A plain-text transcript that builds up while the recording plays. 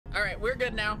All right, we're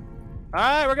good now. All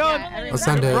right, we're going. Yeah, Let's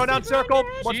send it. Pronoun circle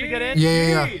once we get in.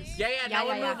 Yeah. Yeah, no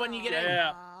one move when you get in.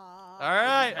 Yeah. All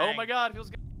right. Oh my God, feels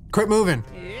good. Quit moving.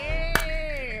 Yeah.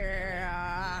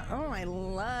 Oh, I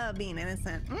love being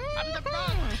innocent. I'm the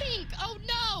wrong pink. Oh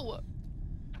no.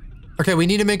 Okay, we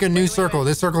need to make a new circle.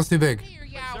 This circle's too big.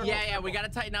 Yeah, we gotta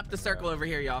tighten up the circle over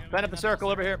here, y'all. Tighten up the circle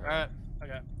over here. All right.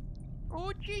 Okay.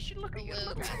 Oh, Jason, look at you.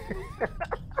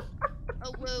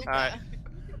 Oh, whoa. All right.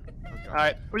 All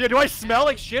right. Well, yeah, do I smell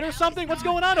like shit or something? What's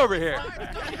going on over here?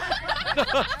 You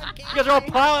guys are all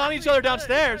piling on each other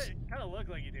downstairs. Kind of look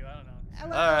like you do. I don't know.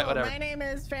 Hello, All right, whatever. my name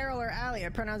is Farrell or Alia.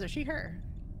 Pronouns are she, her.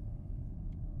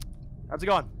 How's it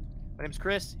going? My name's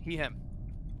Chris. He, him.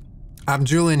 I'm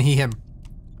Julien, he, him.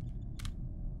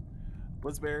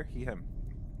 Blizzbear, he, him.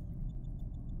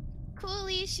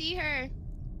 Cooley, she, her.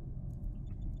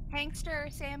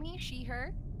 Hankster, Sammy, she,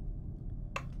 her.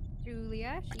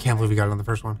 Julia, I can't believe we got it on the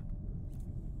first one.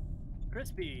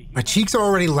 Crispy. My cheeks are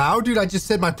already loud, dude. I just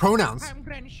said my pronouns. I'm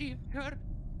Granny, she, her.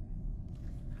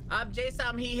 I'm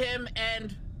Jason, he, him,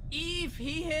 and Eve,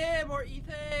 he, him, or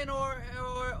Ethan, or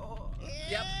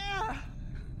yep.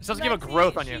 This doesn't give a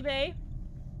growth on you. She, they.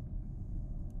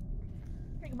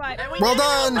 Okay, goodbye. Well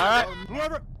done. All right.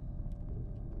 Whoever.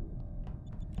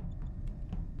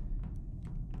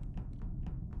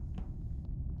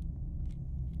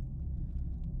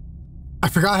 I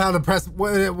forgot how to press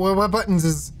what buttons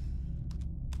is.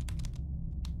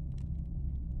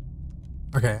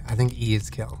 Okay, I think E is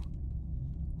kill.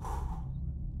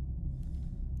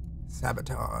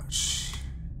 Sabotage.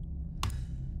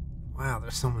 Wow,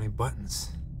 there's so many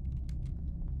buttons.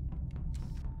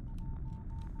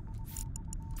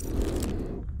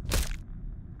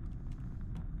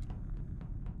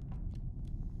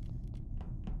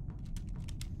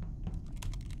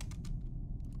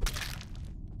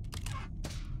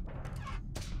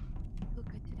 Look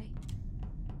good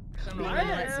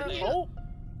today. Oh.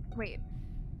 Wait.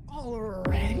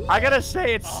 Already? I gotta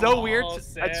say, it's so weird.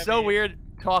 Sammy. It's so weird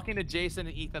talking to Jason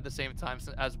and Ethan at the same time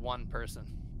as one person.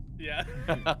 Yeah.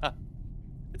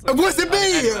 It wasn't me!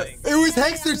 It was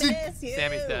Hexter.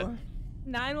 Sammy's dead.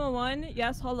 911.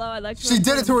 Yes, hello. I'd like to. She did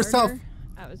report it to a herself. murder.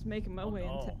 I was making my way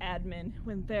into admin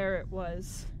when there it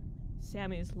was.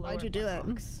 Sammy's lower Why'd you do it?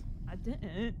 box. I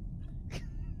didn't.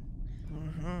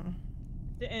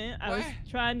 Didn't. I was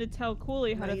trying to tell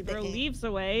Cooley how No, to you throw didn't. leaves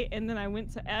away, and then I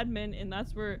went to admin, and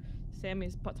that's where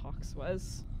Sammy's buttocks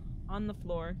was on the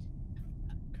floor.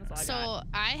 That's all I got. So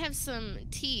I have some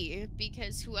tea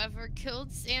because whoever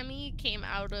killed Sammy came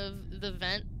out of the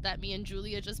vent that me and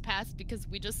Julia just passed because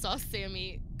we just saw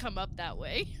Sammy come up that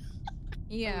way.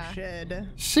 Yeah. Oh, shit.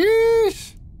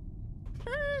 Sheesh.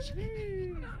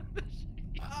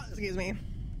 Excuse me.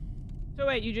 So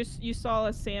wait, you saw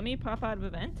a Sammy pop out of a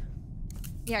vent?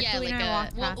 Yeah, Julie and I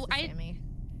walked past well, the Sammy.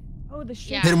 Oh, the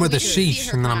shit. Yeah, Hit him with we a didn't see sheesh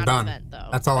her and then come I'm out of done. the vent, though.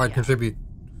 That's all I Yeah. contribute.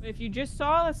 If you just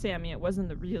saw a Sammy, it wasn't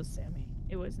the real Sammy.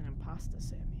 It was an imposter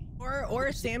Sammy.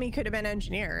 Or Sammy could have been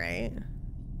engineer, right?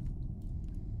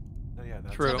 Oh, yeah,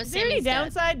 that's True. So, but Is there any Sammy's dead.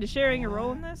 downside to sharing a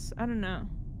role in this? I don't know.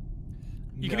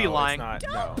 You could be lying. It's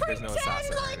not, Don't no, there's no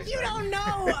assassin or like you anything. don't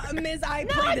know, Ms. I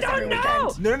No, play I this every don't know.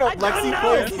 weekend. No, I don't Lexi know.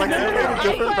 plays. Lexi played a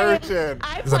different version.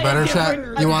 Is that better,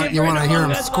 chat? You want to hear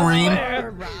him scream?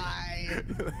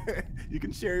 Right. You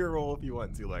can share your role if you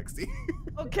want to, Lexi.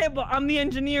 Okay, but I'm the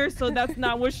engineer, so that's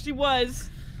not what she was.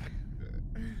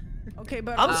 Okay,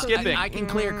 but I'm also- skipping. I can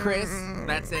clear Chris.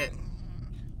 That's it.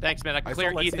 Thanks, man. I can I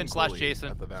clear saw Lexi Ethan and / Chloe Jason.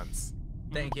 at the vents.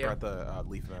 Thank you. Or at the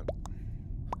leaf vent.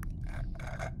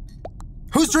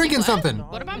 Who's drinking What? something?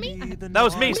 What about me? That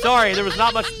was me. Sorry, there was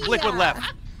not much liquid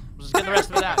left. We'll just get the rest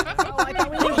of that. Oh, I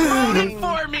thought we were Voting voting.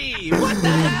 for me. What the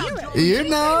hell? You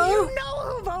know? You know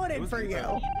who voted for you.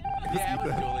 Yeah, it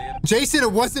was Julian. Jason,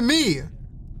 it wasn't me.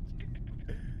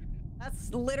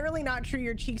 That's literally not true.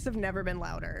 Your cheeks have never been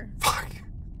louder. Fuck.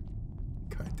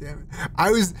 God damn it. I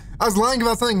was lying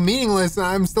about something meaningless and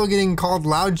I'm still getting called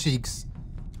loud cheeks.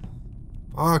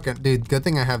 Fuck, dude, good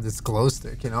thing I have this glow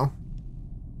stick, you know?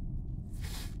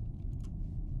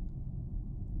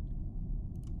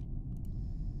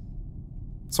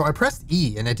 So I pressed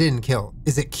E and it didn't kill.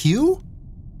 Is it Q?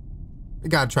 We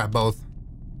gotta try both.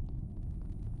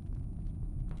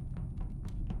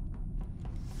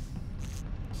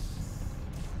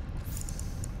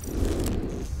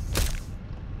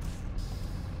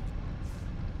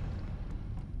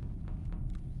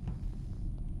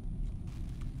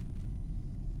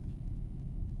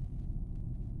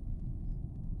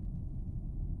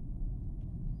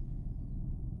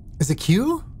 Is it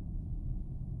Q?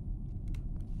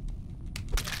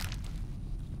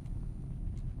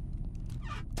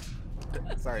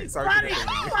 Sorry for Buddy,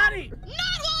 defending you. buddy. Not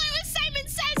while I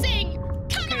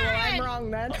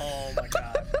friend. Oh my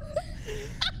god.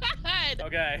 God.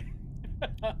 Okay.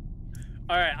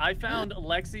 All right, I found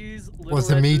Lexi's little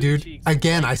Wasn't red me, booty dude. cheeks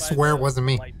Again, right I by swear it the wasn't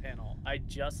me. light panel. I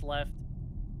just left.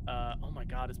 Oh my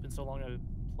god, it's been so long I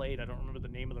played. I don't remember the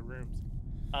name of the rooms.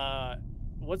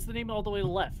 What's the name all the way to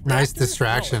the left? Nice Reactor?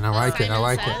 distraction. I like it. I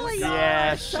like it. Oh,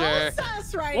 Yeah, so sure.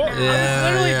 sus right Well,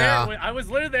 now. I was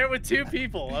literally there with two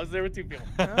people. I was there with two people.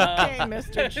 Okay,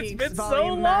 Mr. It's Cheeks, been so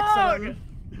volume long. maximum.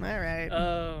 All right.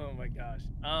 Oh my gosh.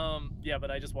 Yeah, but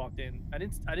I just walked in. I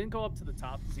didn't go up to the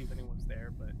top to see if anyone was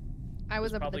there, but I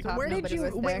was up at the probably- top. Where did nobody you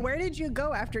was wait? there. Where did you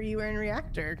go after you were in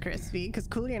reactor, Crispy? Because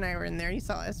Cooley and I were in there. You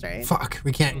saw us, right? Fuck.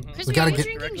 We can't. Mhm. Chris, We are gotta you get.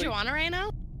 drinking directly- Joanna right now?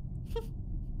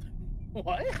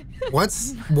 what?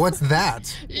 What's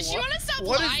that? You want to stop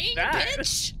What is lying, that?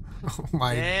 bitch? Oh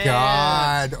my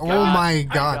Yeah. God. Oh my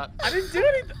God. I didn't do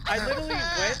anything. I literally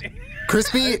went.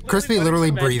 Crispy went literally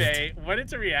into med breathed. bay, went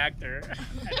into reactor. I know.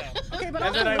 Okay, but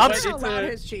And also then I look went how loud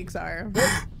into- his cheeks are.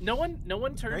 No one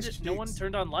turned Nice no one cheeks.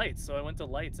 turned on lights, so I went to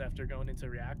lights after going into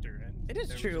reactor. And It is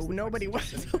there was true. just the Nobody went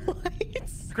Lexi to sitting there.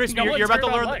 lights. Crispy, No one you're about to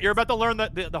turned on learn. lights. You're about to learn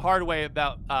the hard way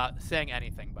about saying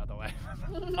anything. By the way.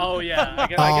 Oh yeah. I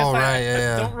guess Oh, I right,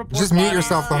 yeah. Don't report Just mute bodies.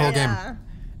 yourself the whole game. Yeah.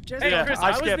 Just Hey Yeah, Chris, I I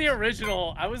was skipped. the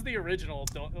original. I was the original.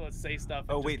 Don't let's say stuff.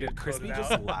 and Oh just wait, get did Crispy voted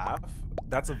just out. laugh?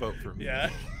 That's a vote for me. Yeah.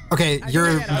 Okay, I you're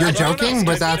think I you're got it. joking, I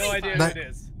but have that's no idea who it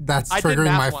is. that's I did triggering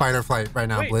that my once. fight or flight right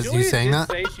now. Wait, Blizz, you Julian saying did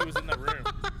that? say she was in the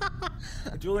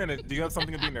room. Julian, do you have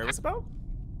something to be nervous about?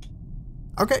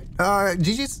 Okay,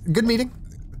 GG's. Good meeting.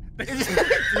 Do you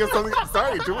have something?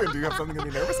 Sorry, Julian, do you have something to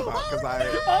be nervous about? Because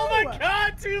Oh my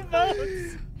God, 2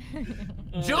 votes.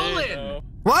 Julian!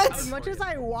 What? As much as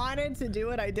I wanted to do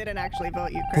it, I didn't actually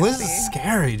vote you, Blizz Crispy. is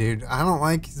scary, dude. I don't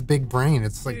like his big brain.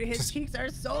 It's like Dude, his just cheeks are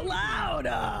so loud.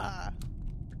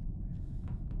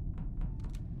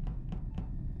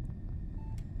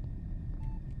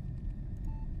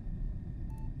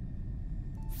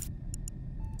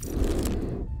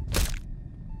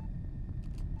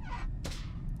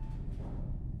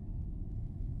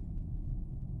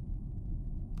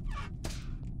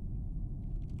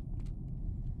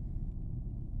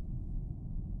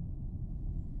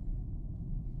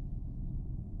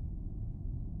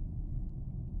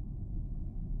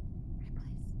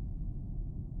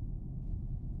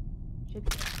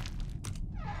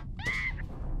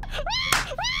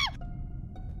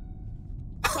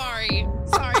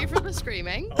 Sorry for the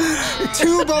screaming.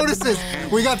 2 bonuses.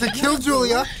 We got to kill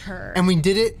Julia, Her. and we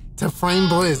did it to frame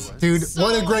Blizz, dude.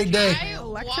 What a great day.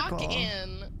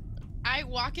 I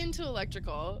walk into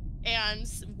electrical and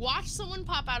watch someone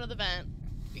pop out of the vent,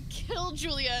 kill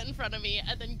Julia in front of me,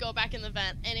 and then go back in the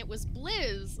vent, and it was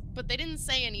Blizz, but they didn't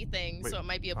say anything, Wait, so it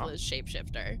might be a huh? Blizz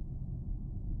shapeshifter.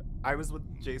 I was with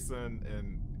Jason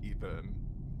and Ethan.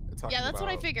 Yeah, that's what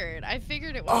I figured. I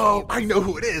figured it was. Oh, I know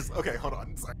who it is. Okay, hold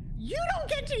on. Sorry. You don't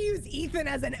get to use Ethan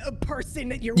as a person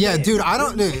that you're Yeah, with. dude. I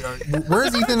don't. Dude,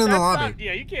 where's Ethan in the That's lobby? not-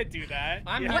 yeah, you can't do that.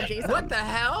 I'm yeah. not Jason. What the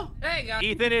hell? Hey, guys.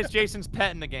 Ethan is Jason's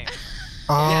pet in the game.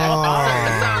 Oh.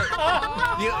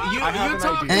 I have You an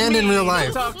talk to idea. And in me, real you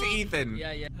life. talk to Ethan.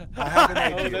 Yeah, yeah. I have an Oh,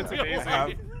 idea. that's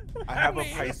amazing. I have a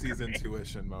Pisces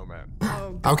intuition moment.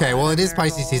 Oh, Okay, well, it is terrible.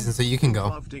 Pisces season, so you can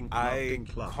go. I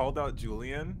called out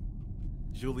Julian.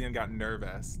 Julian got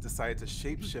nervous, decided to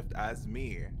shapeshift as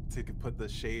me to put the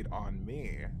shade on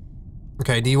me.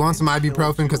 Okay, do you want some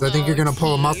ibuprofen? Because I think you're gonna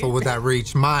pull a muscle with that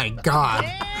reach. My God.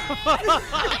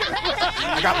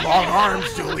 I got long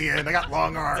arms, Julian. I got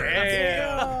long arms.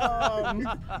 Damn.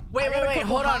 Wait, got a couple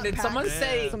hold on. hot Did someone packs,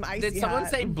 say? some icy Did someone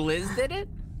hot. say Blizz did it?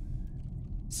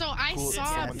 So I Cool. saw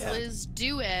Someone said. Blizz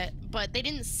do it, but they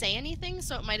didn't say anything,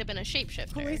 so it might have been a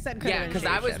shapeshifter. Police said Yeah, because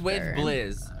I was with shapeshifter.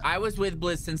 Blizz. I was with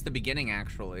Blizz since the beginning,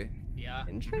 actually. Yeah.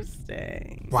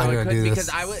 Interesting. Why So did it I could- do because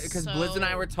this? because Blizz and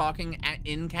I were talking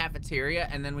in cafeteria,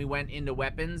 and then we went into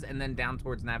weapons, and then down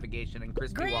towards navigation, and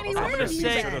Crispy Granny, walked where up. gonna have you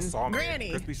say- Should have saw been? me. Granny.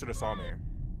 Crispy should have saw me.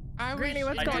 Granny,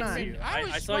 what's I going did on? see you.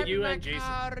 I saw you and Jason.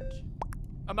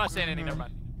 I'm not saying anything. Never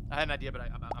mind. I had an idea, but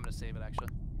I'm gonna save it actually.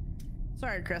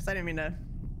 Sorry, Chris. I didn't mean to.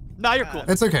 No, you're cool.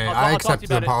 It's okay. I'll I talk to accept you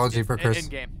the about it apology for Chris. in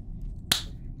game.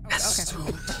 Yes.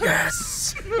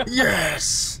 Yes.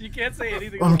 Yes. You can't say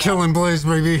anything. I'm about killing Blizz,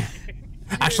 baby.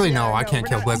 Actually, no, Yeah, I no, can't we're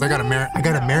kill not- Blizz. I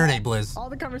gotta marinate Blizz. All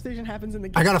the conversation happens in the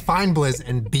game. I gotta find Blizz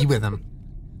and be with him.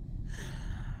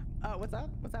 What's up?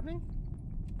 What's happening?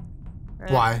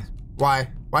 Why? Why?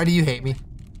 Why do you hate me?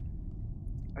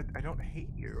 I don't hate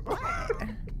you.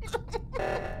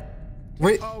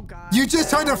 Wait. Oh God. You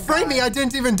just tried to frame me. I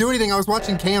didn't even do anything. I was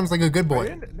watching cams like a good I boy.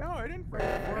 didn't. No, I didn't. frame.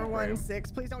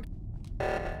 416. Please don't.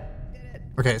 Did it.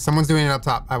 Okay, someone's doing it up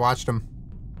top. I watched him.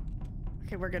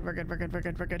 Okay, we're good. We're good. We're good. We're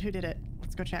good. We're good. Who did it?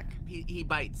 Let's go check. He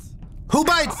bites. Who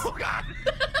bites? Oh God.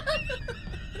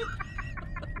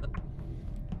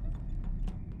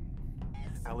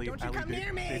 Allie, Don't you come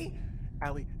near me.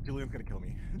 Allie, Julian's gonna kill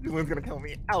me. Julian's gonna kill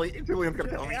me. Allie, Julian's gonna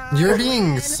kill me. You're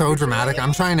being so dramatic.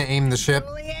 I'm trying to aim the ship.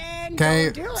 Julian,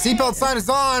 Okay, don't do it. seatbelt sign is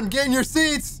on. Get in your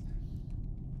seats.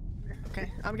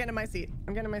 Okay, I'm getting my seat.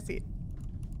 I'm getting my seat.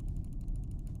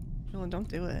 Julian, don't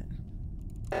do it.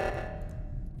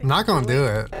 I'm not gonna do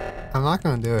it. I'm not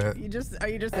gonna do it. Are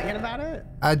you just thinking about it?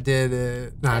 I did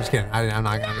it. No, I'm just kidding. I'm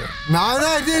not gonna do it. No,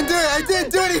 I didn't do it. I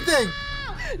didn't do anything.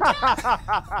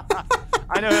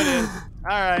 I know it is. All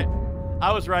right.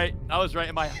 I was right. I was right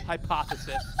in my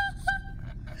hypothesis.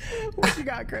 What you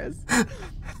got, Chris?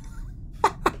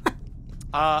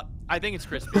 I think it's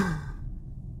crispy.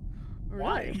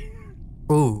 Why?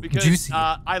 Ooh, Because juicy.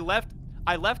 I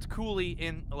left Cooley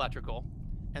in electrical,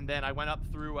 and then I went up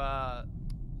through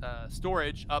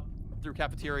storage, up through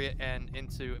cafeteria and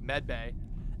into med bay,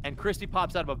 and Christy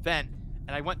pops out of a vent,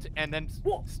 and I went to and then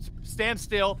stands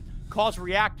still, calls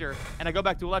reactor, and I go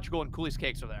back to electrical, and Cooley's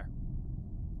cakes are there.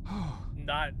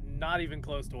 Not even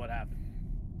close to what happened.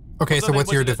 Okay, so then what's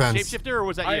was your it a defense? Shapeshifter, or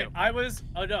was that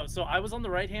you? So I was on the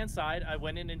right-hand side. I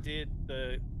went in and did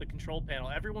the control panel.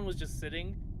 Everyone was just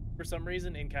sitting for some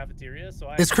reason in cafeteria.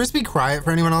 So Is Crispy quiet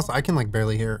for anyone else? I can like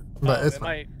barely hear, but it's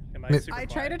fine. Am I super I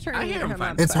try to quiet? turn I hear him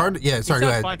fine. It's hard. Yeah, sorry. Go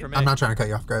sounds ahead. fine for me. I'm not trying to cut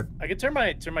you off. Go ahead. I can turn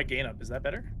my gain up. Is that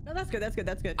better? No, that's good. That's good.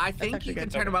 That's good. I That's think actually you can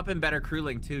good. turn him up in better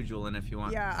crewling too, Julian, if you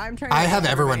want. Yeah, I'm trying. To I get have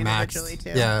everyone everybody maxed. individually,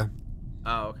 too. Yeah.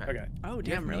 Oh, okay. Okay. Oh, Do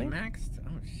you have damn, really? me maxed?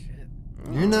 Oh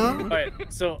shit. You know. All right.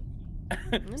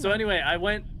 So anyway, I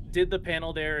did the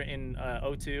panel there in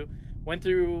O2, went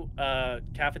through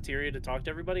cafeteria to talk to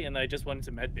everybody, and I just went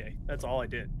into med bay. That's all I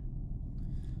did.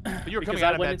 But you were Because coming I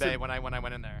out of went med bay into- when I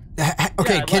went in there.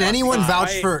 Okay, Yeah, can like, anyone vouch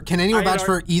I-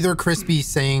 for either Crispy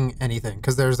saying anything?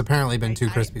 Because there's apparently been two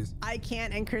Crispies. I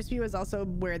can't, and Crispy was also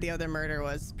where the other murder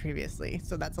was previously,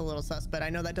 so that's a little sus. But I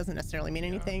know that doesn't necessarily mean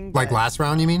anything. Like but, last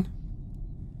round, you mean?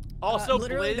 Also,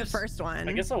 literally the Blizz. first one.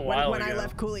 I guess a while when I ago.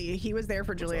 left Cooley, he was there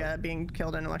for Julia being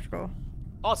killed in electrical.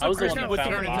 I Also, was the one Crispy that would found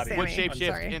turn the body. would Sammy, I'm shapeshift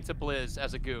sorry. into Blizz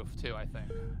as a goof too. I think.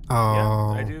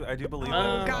 Oh. Yeah, I do believe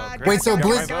Oh it. God! Wait, so God,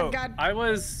 Blizz- God, God, God. I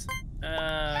was.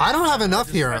 I don't have enough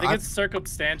here. I think I- it's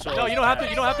circumstantial. No, you don't have to.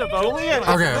 You don't have to vote. Julian,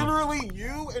 Okay. it's literally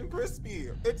you and Crispy.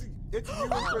 It's you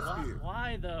and Crispy.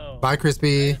 Why though? Bye,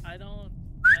 Crispy. I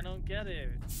don't get it.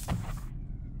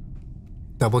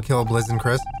 Double kill Blizz and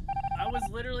Chris. I was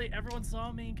literally everyone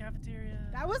saw me in cafeteria.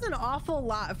 That was an awful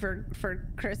lot for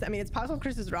Chris. I mean, it's possible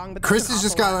Chris is wrong, but Chris that's an has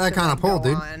just awful got lot that to, kinda like, pull, go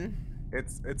dude. on.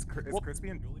 It's Crispy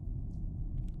and Julian.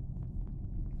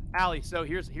 Allie, so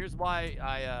here's why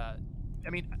I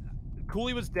mean,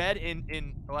 Cooley was dead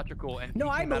in electrical, and No,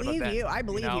 he I came out of a believe vent, you. I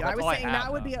believe you. I That's was all saying have,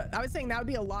 that would though. be. I was saying that would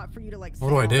be a lot for you to like. What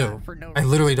do I say all do? that For no I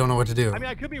reason. literally don't know what to do. I mean,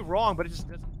 I could be wrong, but it just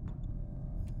doesn't.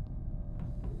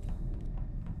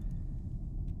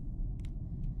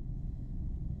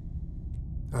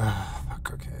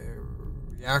 Fuck, okay.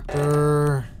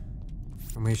 Reactor.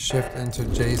 And we shift into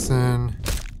Jason.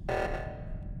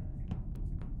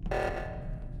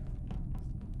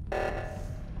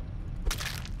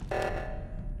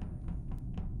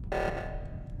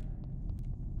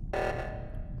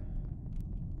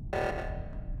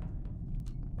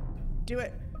 Do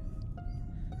it.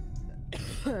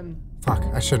 Fuck,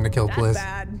 I shouldn't have killed That's Blizz.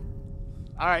 bad.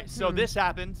 All right, so this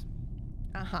happened.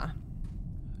 Uh huh.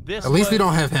 This. At least we was-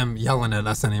 don't have him yelling at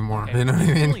us anymore. Okay, You know what I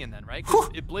mean? Julian then, right? 'Cause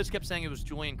Blizz kept saying it was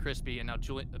Julian Crispy, and now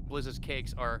Blizz's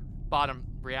cakes are bottom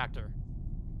reactor.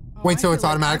 Wait, so I it's feel like- I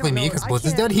automatically don't me know. because I Blizz is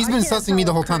can't- dead? He's I been can't sussing me the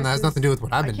tell whole if time. That has Chris nothing to do with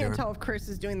what I've I been can't doing. tell if Chris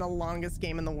is doing the longest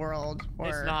game in the world. Or...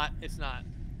 It's not. It's not.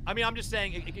 I mean, I'm just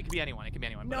saying it could be anyone. It could be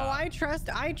anyone. No, but,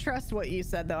 I trust what you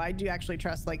said though. I do actually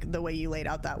trust like the way you laid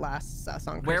out that last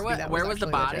song. Where Crispy. was That the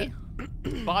actually body?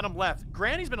 legit. bottom left.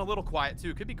 Granny's been a little quiet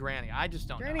too. Could be Granny. I just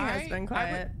don't Granny know. has been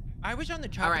quiet. I was on the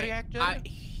All chop right. reactor.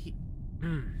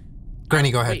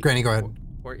 Granny, go ahead. Wait. Granny, go ahead.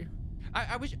 Were you?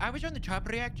 I was on the chop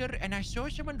reactor and I saw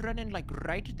someone running like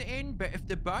right at the end. But if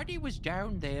the body was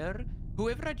down there,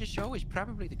 whoever I just saw was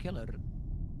probably the killer.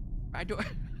 I don't.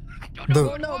 I don't know.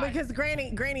 Well, no, because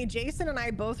Granny, Jason and I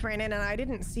both ran in, and I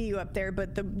didn't see you up there,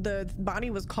 but the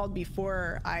body was called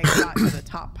before I got to the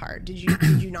top part. Did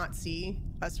you not see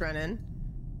us run in?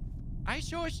 I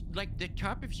saw like the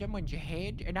top of someone's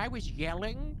head, and I was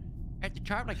yelling at the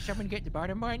top like someone get the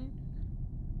bottom one.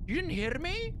 You didn't hear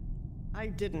me? I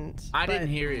didn't. I but- didn't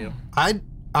hear you.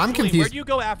 I'm Julie, confused. Where'd you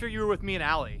go after you were with me and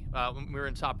Allie when we were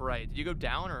in top right? Did you go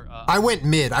down or? I went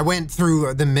mid. I went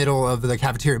through the middle of the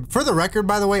cafeteria. For the record,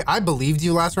 by the way, I believed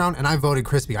you last round and I voted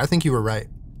Crispy. I think you were right.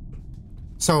 I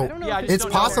So don't know Yeah, I if just it's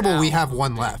don't know possible where we Al have was.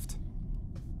 one left.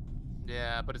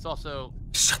 Yeah, that, but it's also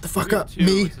Shut the fuck you up, too,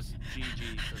 me. It's just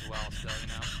GG's as well, so you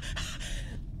know.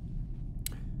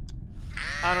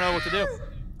 I don't know what to do.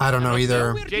 I don't know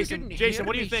either. Jason,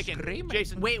 what are you thinking?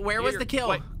 Jason, Wait, where was the kill?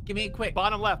 Wait. Give me a quick.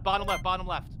 Bottom left.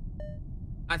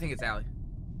 I think it's Allie.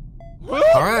 All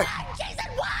right.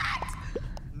 Jason, what?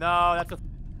 No, that's a.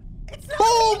 It's not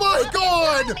Oh me. my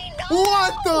god! Let me know.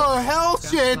 What the hell,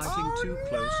 shit? Gaslighting too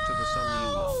close to the sun,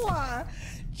 you love. Oh,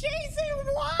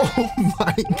 Jason, what? Oh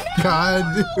my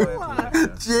god, dude. No.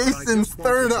 Jason's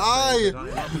third eye.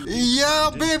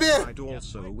 Yeah, baby.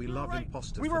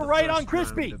 We were right on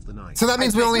Crispy. So that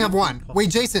means we only have one. Wait,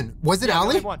 Jason, was it Yeah, we only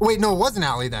Allie? have one. Wait, no, it wasn't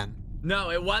Allie then.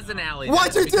 No, it wasn't Allie.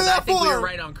 Why'd you do because that I think we for? were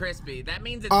right on Crispy. That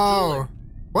means it's Oh. Julie.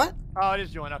 What? Oh, it is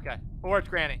Julien. Okay, or it's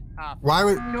Granny. Why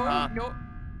would? No.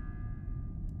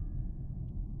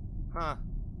 Huh.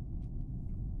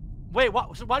 Wait,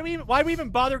 what? So why do we even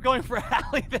bother going for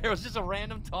Allie there? It was just a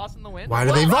random toss in the wind. Why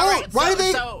do they vote? Alright, Why so, do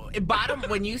they? So bottom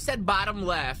when you said bottom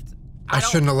left. I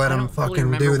shouldn't have let him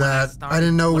fucking do that. I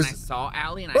didn't know it was. I saw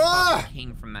Allie and I Ah! thought it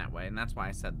came from that way, and that's why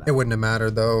I said that. It wouldn't have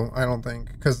mattered though. I don't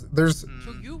think, because there's.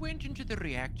 So you went into the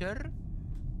reactor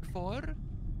before?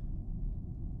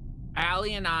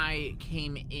 Allie and I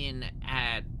came in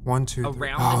at 1, 2, 3.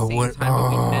 around Oh, the same what? time, but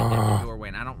we met at the Oh. doorway,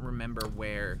 and I don't remember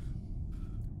where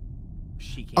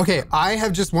she came Okay, from. I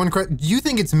have just one question. Do you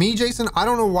think it's me, Jason? I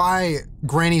don't know why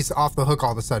Granny's off the hook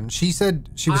all of a sudden. She said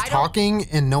she was I don't- talking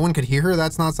and no one could hear her.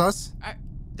 That's not sus.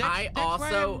 I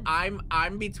also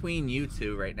I'm between you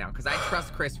two right now because I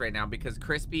trust Chris right now because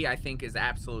Crispy I think is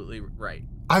absolutely right.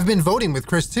 I've been voting with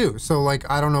Chris too, so like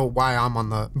I don't know why I'm on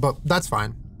the, but that's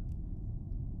fine.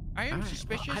 I am Alright,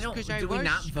 suspicious well, I don't- because I do we was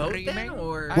not vote then, screaming.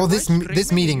 or- I Well, was this screaming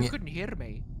and meeting- you couldn't hear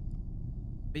me.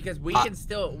 Because we can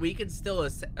still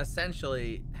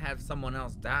essentially have someone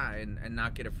else die and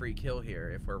not get a free kill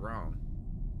here if we're wrong.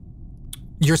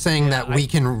 You're saying Yeah, that we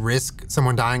can risk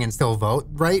someone dying and still vote,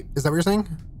 right? Is that what you're saying?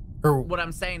 Or What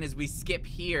I'm saying is we skip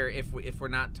here if we're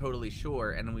not totally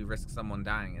sure and then we risk someone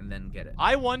dying and then get it.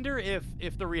 I wonder if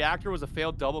the reactor was a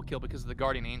failed double kill because of the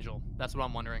guardian angel. That's what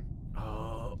I'm wondering.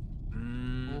 Oh,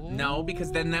 no,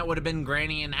 because then that would have been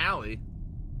Granny and Allie.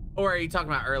 Or are you talking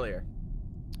about earlier?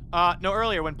 No,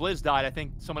 earlier when Blizz died, I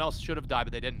think someone else should have died,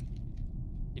 but they didn't.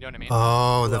 You know what I mean?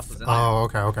 oh, Who else was in there?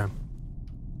 okay.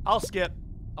 I'll skip.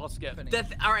 All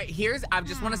right, I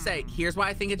just want to say, here's why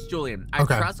I think it's Julien. I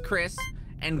Okay. trust Chris,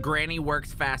 and Granny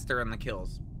works faster on the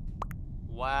kills.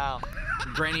 Wow.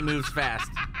 Granny moves fast.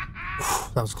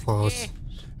 That was close.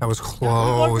 That was voted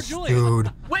close, for Julien.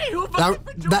 dude. Wait, who voted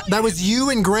for Julien? That was you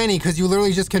and Granny because you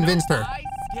literally just convinced her. I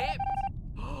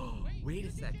skipped. Wait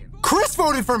a second. Chris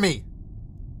voted for me.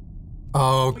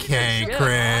 Okay,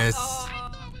 Chris.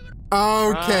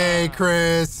 Okay,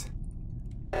 Chris.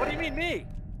 What do you mean me?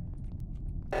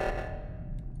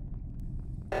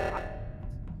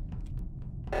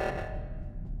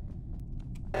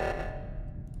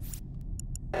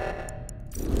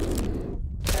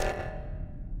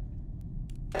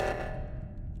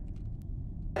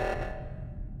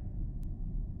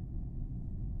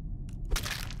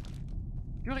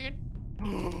 Julien.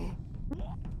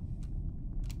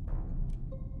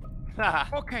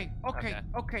 Okay.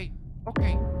 Okay.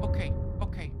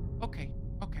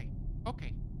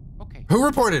 Who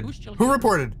reported? Who's still Who here?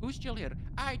 reported? Who's still here?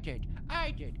 I did.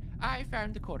 I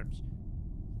found the corpse.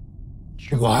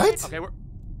 What? Okay,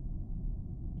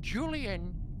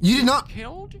 Julien. You did not.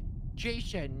 Killed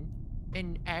Jason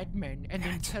in admin and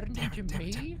then turned into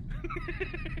me.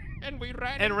 And we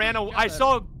ran. I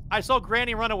saw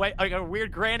Granny run away, like a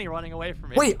weird Granny running away from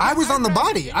me. Wait, I was on the ran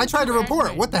body. I tried to into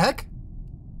report. admin. What the heck?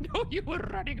 No, you were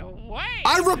running away.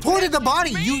 I reported the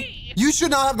body. Me. You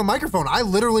should not have the microphone. I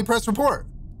literally pressed report.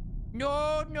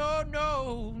 No,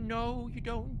 you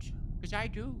don't. Because I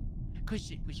do.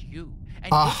 Because it was you.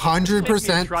 And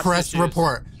 100% trust press issues.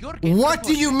 report. You're getting What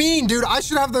do you reported. mean, dude? I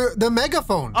should have the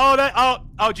megaphone. Oh,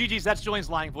 GG's. That's Julian's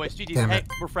lying voice. GG's. Damn Hey, it.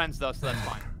 we're friends though, so that's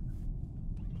fine.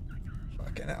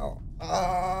 Fucking hell.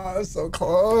 Ah, so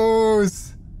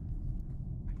close.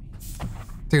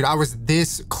 Dude, I was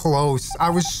this close. I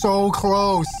was so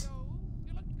close.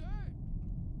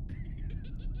 You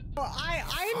look good.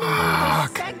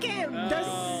 I knew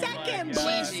the second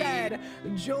Blue said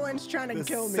Julien's trying to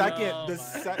kill me.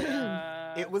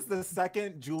 It was the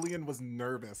second Julien was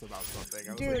nervous about something.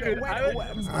 I was Dude,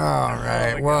 like, All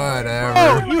right, whatever.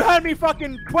 Oh, you had me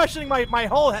fucking questioning my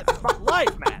whole my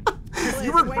life, man.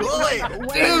 You were bullied.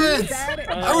 Damn it!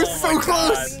 I was so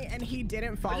close. And he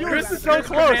didn't follow. Chris that is so first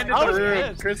close. command. I was room.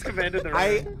 pissed. Chris commanded the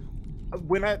room.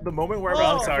 when at the moment where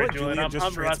I'm I sorry, thought Julien, I'm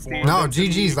rusty. transformed No, into me,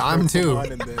 GG's, I'm killed too.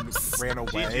 someone And then ran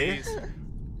away.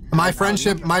 My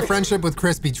friendship with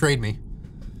Chris betrayed me.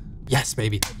 Yes,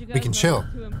 baby. Did you We guys can know chill.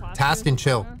 the two imposters Task and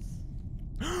chill. among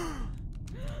us?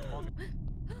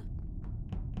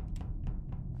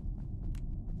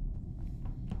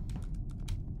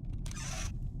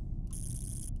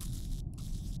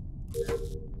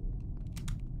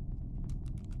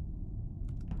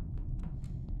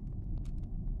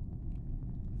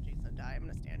 Jason, die. I'm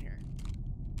gonna stand here.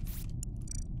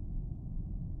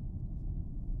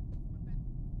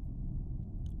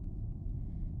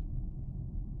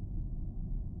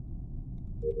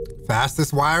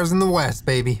 Fastest wires in the West,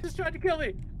 baby. Just tried to kill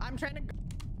me. I'm trying to.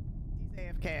 He's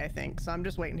AFK, I think. So I'm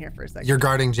just waiting here for a second. You're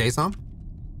guarding Jason?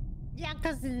 Yeah,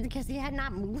 because he had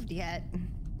not moved yet.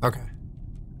 Okay.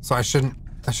 So I shouldn't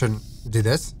do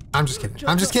this? I'm just kidding.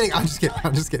 I'm just kidding. I'm just kidding.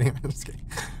 I'm just kidding. I'm just kidding.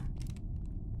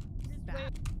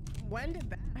 When did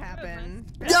that happen?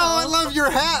 Yo, I love your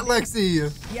hat, Lexi. Yo,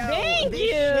 Thank they-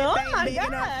 you! Oh my you know-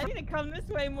 god! I need to come this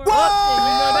way more Whoa! often. You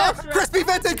know that's right. Crispy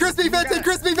vented! Crispy vented!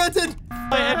 Crispy vented!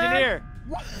 My engineer.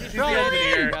 She's the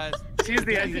engineer. She's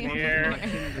the engineer.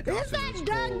 Is that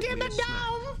Doug in the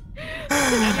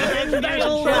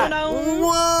dome?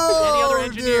 Whoa,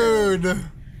 dude.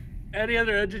 Any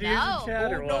other engineers in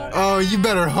chat or what? Oh, you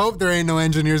better hope there ain't no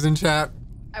engineers in chat.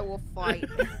 I will fight.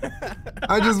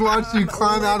 I just watched you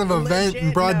climb out of a vent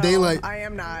in broad no, daylight. I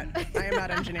am not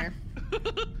engineer.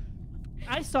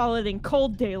 I saw it in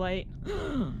cold daylight.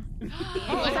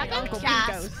 Was that Uncle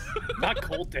gas? Picos. Not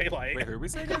cold daylight. Wait, who are we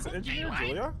saying is engineer,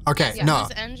 Julia? Okay, Yeah, no. who's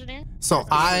the engineer? So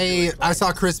I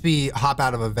saw Crispy hop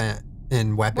out of a vent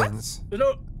in weapons.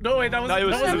 No, wait, that No, it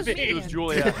wasn't was me.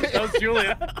 Julia. That was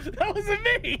Julia. That wasn't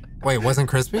me. Wait, wasn't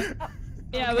Crispy?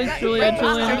 Yeah, it was Julien.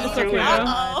 Julien. It's okay,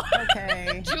 though.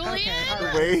 Okay. Julian? Okay, all The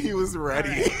right. way he was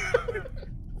ready.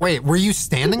 Wait, were you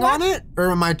standing on it?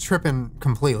 Or am I tripping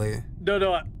completely?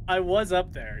 No, I was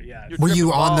up there, yeah. You're Were you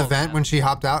tripping on the balls, vent man. when she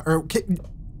hopped out? Or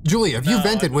Julia, if you No,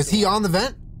 vented, I was he wasn't. on the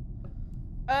vent?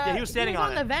 Yeah, he was standing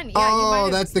on it. the vent. Yeah, you might Oh,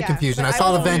 have- that's the yeah. confusion. I But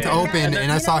saw the Oh, vent yeah. open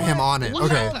and I saw him on it. We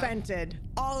Okay. all vented.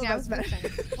 All of Yeah, us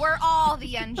vented. We're all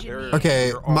the engineers.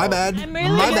 Okay, We're all- my bad. I'm really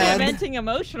My good at bad. venting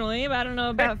emotionally, but I don't know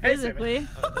about Hey, physically.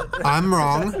 I'm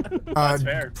wrong. That's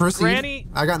fair. Proceed. Granny,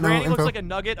 I got no Granny info. looks like a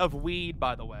nugget of weed,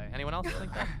 by the way. Anyone else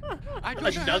think that?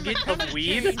 A nugget of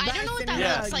weed? I don't know what that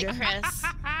Yeah. looks like, Chris.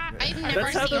 I've never That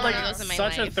seen sounded one like of those in my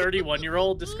such life. a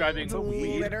 31-year-old describing It's a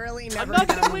weed. Literally never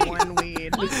nugget of done weed. one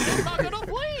weed. Nugget of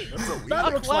weed. That's a weed. That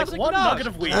looks like classic one nug. nugget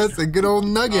of weed. That's a good old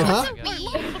nugget, huh?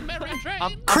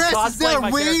 I'm Chris, is there cosplaying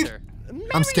my weed? character.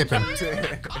 I'm skipping.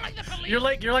 You're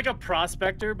like a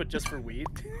prospector, but just for weed.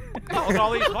 Oh, look at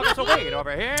all these buckets of weed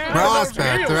over here.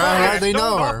 Prospector, I hardly know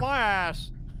Stoned off her. my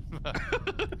ass.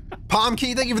 Palm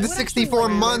Key, thank you for the I would actually 64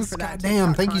 really live months. for that God damn,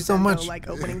 TikTok thank you so content, much. though, like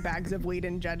opening bags of weed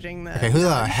and judging the. Okay, who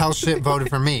the hell shit voted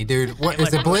for me, dude? What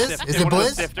is it, Blizz? Is it One of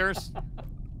those Blizz? sifters.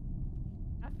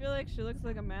 I feel like she looks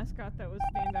like a mascot that would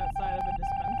stand outside of a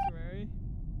dispensary.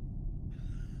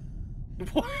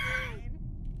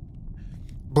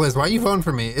 Blizz, why are you voting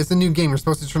for me? It's a new game. You're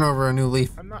supposed to turn over a new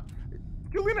leaf. I'm not.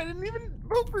 Julian, I didn't even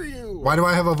vote for you. Why do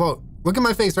I have a vote? Look at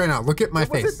my face right now. Look at my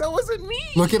face. That wasn't me.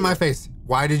 Look at my face.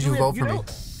 Why did you Julian, vote you for me?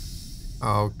 don't-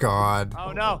 Oh, God.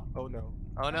 Oh no. Oh no.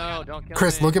 Oh no, don't kill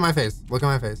Chris, me. look at my face. Look at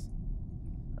my face.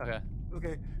 Okay.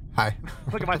 Okay. Hi.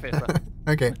 Look at my face, bro.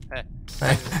 Okay. Hey.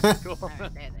 Hey. Cool.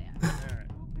 Alright, there they are.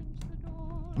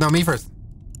 No, me first.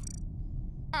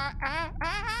 My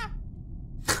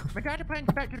data plan's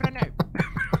about to run out.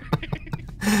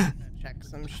 Check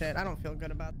some shit. I don't feel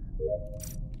good about.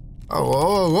 Oh,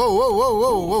 whoa, whoa, whoa, whoa,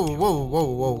 whoa, whoa, whoa, whoa,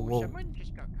 whoa, whoa. Someone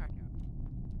just got caught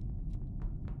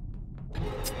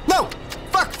out. No!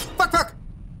 Fuck! Fuck, fuck!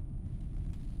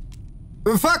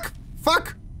 Fuck!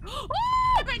 Fuck!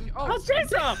 Oh, say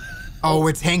some. Oh,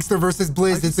 it's Hankster versus I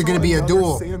Blizz. just It's saw gonna be a another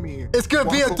duel. Sammy It's gonna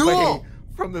be a walk duel. away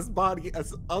from this body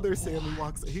as other Sammy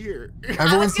walks here.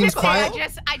 Everyone seems quiet.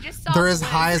 I just saw They're as Blizz.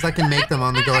 high as I can make them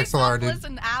on the I Galaxy saw Solar, dude. Blizz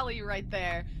and Alley right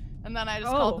there, and then I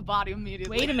just Oh. called the body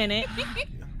immediately. Wait a minute.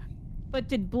 But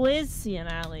did Blizz see an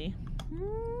alley?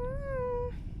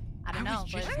 I don't I know,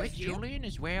 was but just with Julian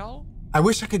as well. I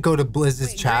wish I could go to Blizz's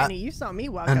Wait, chat. Granny, you saw me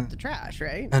walk and- up to trash,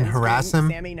 right? and harass scream,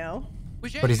 him. Sammy, no.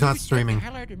 Was that But he's you? not You scared streaming. The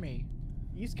hell out of me.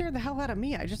 You scared the hell out of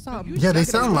me. I just saw. You Yeah, they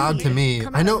Second sound loud to me.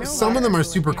 Come I out know of some of them nowhere. are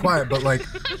super quiet, but like,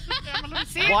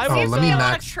 See, Why seems was to the- be a lot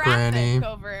Max of traffic Granny.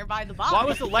 over by the body. Why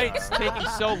was the lights taking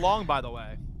so long, by the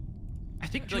way? I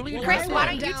think Like, Julian. Chris, was why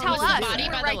there. don't you Down tell to the us? body You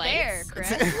by were the right there, lights.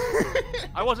 Chris.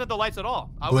 I wasn't at the lights at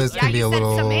all. I Blizz was. can Yeah, be you a said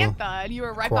little Samantha, and you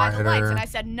were right by the lights, quieter. and I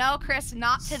said, no, Chris,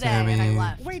 not today, and I Sammy.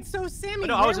 left. Wait, so Sammy,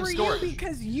 No, I where was in were storage. you?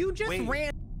 Because you just Wait.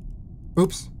 ran.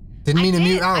 oops. Didn't mean to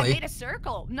mute I Allie. made a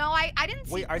circle. No, I didn't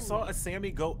see. Wait, I saw a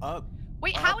Sammy go up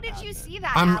Wait, how did you see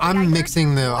that? I'm Allie? I heard mixing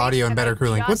your the voice audio and and better I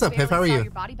cooling. just What's up, Piff? How are barely saw you?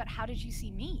 your body, but how did you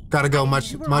see me? Gotta go. You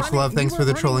Much were much running- love. you Thanks were for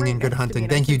the running trolling right and good next to me, hunting.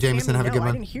 and I Thank you, said, Jameson. "Sammy, Have a no, good I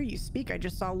one. didn't hear you speak. I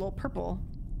just saw a little purple.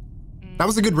 That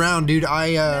was a good round, dude.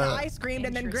 And then I screamed,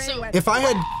 and then Granny went. If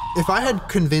I had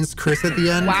convinced Chris at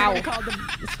the end. Wow. Someone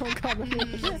called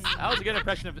them. That was a good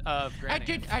impression of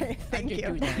Granny. Thank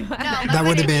you. That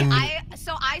would have been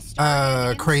So I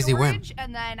started in crazy win. storage,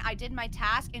 and then I did my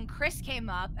task, and Chris came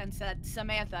up and said,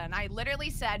 Samantha, and I literally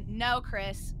said, no,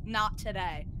 Chris, not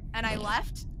today. And I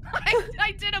left.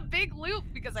 I did a big loop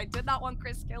because I did not want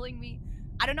Chris killing me.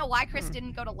 I don't know why Chris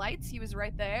didn't go to lights. He was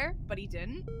right there, but he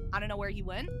didn't. I don't know where he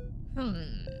went.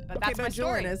 But that's my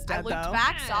story. Julian is I dead, looped though.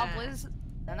 back, saw Blizz,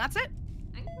 and that's it.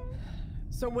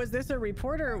 So was this a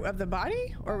reporter of the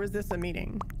body, or was this a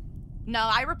meeting? No,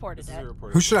 I reported it.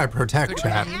 Who should I protect,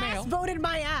 chat? Ass voted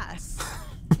my ass.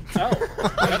 Oh,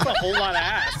 that's a whole lot of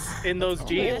ass in those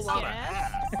jeans.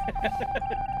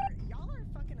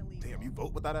 Damn, you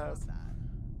vote with that ass?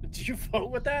 Did you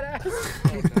vote with that ass?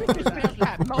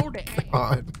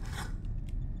 God.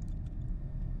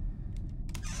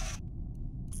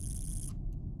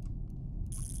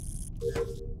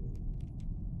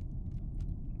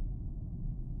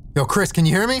 Yo, Chris, can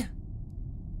you hear me?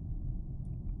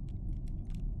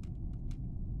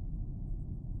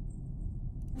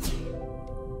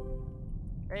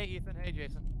 Hey, Ethan. Hey,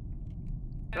 Jason.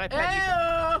 Can I pet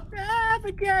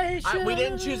Ethan? We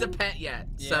didn't choose a pet yet,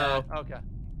 so. Okay.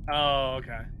 Oh,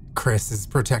 okay. Chris is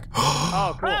protect.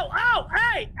 Oh, cool. Oh,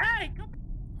 hey, come.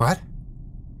 What?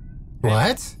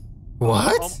 What?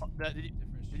 What?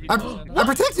 I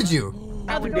protected you.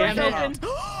 Oh, damn it.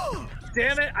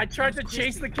 Damn it, I tried to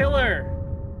chase the killer.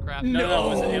 Crap.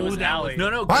 No, it was Allie.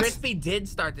 No, What? Crispy did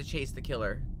start to chase the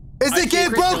killer. Is the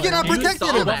game broken? I You protected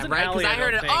saw him. that, right? Because I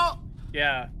heard it. Oh!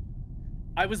 Yeah.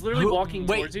 I was literally walking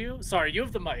wait. towards you. Sorry, you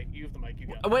have the mic. You got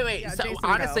it. Wait. Yeah, So Jason,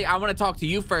 honestly, go. I want to talk to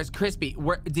you first, Crispy.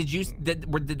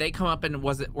 Did they come up and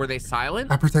were they silent?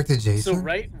 I protected So Jason.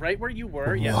 right where you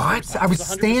were. Yeah. What? I was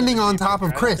 100% standing on the top of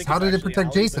I don't Chris. think How it's did it actually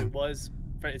protect Allie, but Jason? it said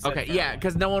Okay, Farrell. yeah,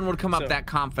 because no one would come up So- that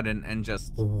confident and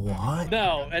just. What?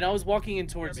 No, and I was walking in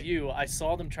towards you. I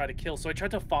saw them try to kill, so I tried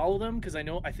to follow them because I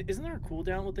know. Isn't there a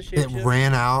cooldown with the It shapeshift?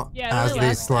 ran out Yeah, as it they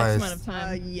lasts X amount sliced. of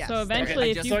time. Yes. So eventually,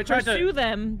 Okay, if so you I tried to- pursue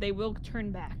them, they will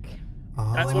turn back.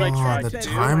 That's what I tried the to do,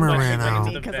 timer but ran I went out.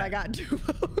 into the Because I got 2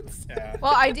 votes. Yeah.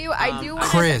 Well, I do want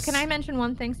Chris. to. Can I mention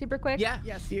one thing super quick? Yeah.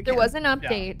 Yes, you There can. was an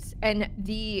update, and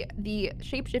the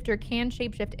shapeshifter can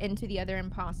shapeshift into the other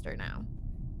imposter now.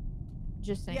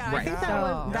 Just saying. Yeah, I think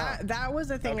that was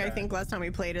a thing. I think last time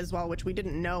we played as well, which we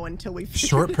didn't know until we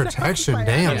Short figured it out protection, right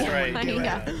damn. after. That's right.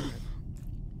 Yeah.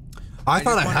 I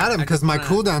thought I had him because my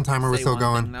cooldown timer was say still one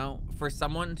going. thing, though. For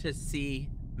someone to see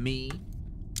me,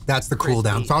 That's the Crispy,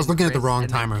 cooldown. So I was and looking at the Chris, wrong and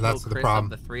then timer. kill That's the Chris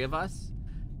problem. Of the three of us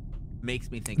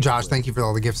makes me think. Josh, thank you for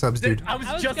all the gift subs, dude. I was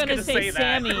I was just gonna say that.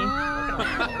 Sammy.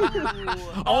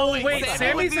 Oh wait,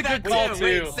 Sammy's a good call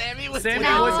too. Sammy was Sammy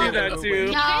No. would do that too.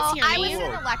 No, guys hear I me? was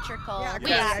in electrical. Yeah, Wait,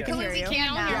 Chloe, I can Lindsay hear you.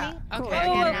 can You all hear now. me? Cool. Okay, I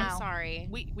can I'm now. sorry.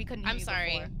 We couldn't hear I'm you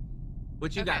sorry. before.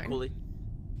 What you got, Cooley?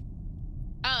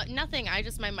 Nothing.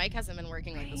 My mic hasn't been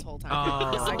working like this whole time.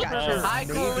 Oh, I got you. Hi,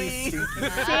 Cooley.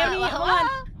 Sammy, hold on.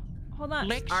 Hold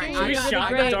on. All right, She I was got shot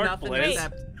great. in dark nothing blitz.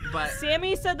 except, but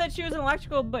Sammy said that she was in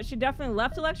electrical, but she definitely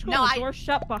left electrical No, and I- the door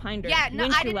shut behind her. Yeah, no,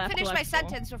 when I she didn't left finish my electrical.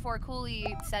 sentence before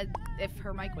Cooley said if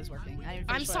her mic was working. I didn't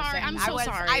I'm finish what I was sorry, saying. I'm so I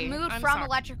sorry. moved I'm from sorry.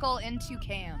 electrical into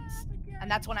cams, and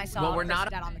that's when I saw Well, we're Chris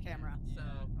not- dead on the camera.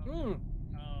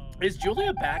 Is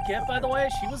Julia back yet? By the way,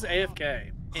 she was AFK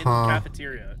in Huh. the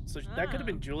cafeteria, so that could have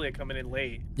been Julia coming in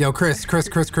late. Yo, Chris. Or she's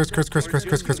there.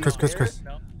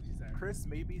 No, she's there. Chris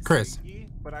may be Chris. sneaky,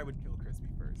 but I would kill Crispy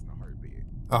first in a heartbeat.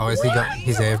 Oh, is he?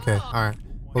 He's AFK. All right.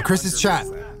 Well, Chris's chat.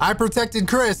 I protected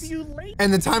Chris,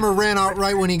 and the timer ran out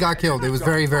right when he got killed. It was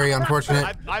very, very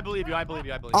unfortunate. I believe you. I believe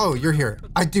you. I believe you. Oh, you're here.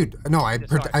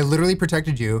 I literally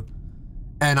protected you,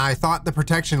 and I thought the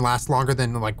protection lasts longer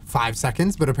than like 5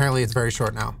 seconds, but apparently it's very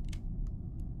short now.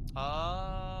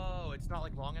 Oh, it's not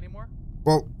like long anymore.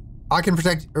 Well, I can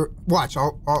protect. Watch.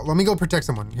 Let me go protect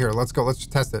someone. Here, let's go. Let's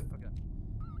test it. Okay.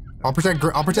 I'll protect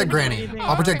Granny.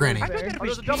 I'll protect Granny. Oh,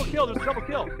 there's a double kill. There's a double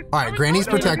kill. All right, Granny's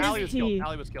protected. Allie was killed.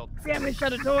 Allie was killed. Sammy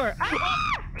shut a door.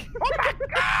 Oh my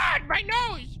god, my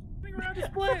nose! Bring around this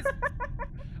place.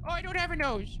 Oh, I don't have a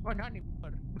nose. Oh, not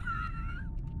anymore.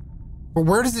 But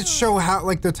where does it show how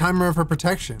like the timer of her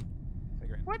protection?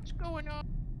 What's going on?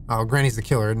 Oh, Granny's the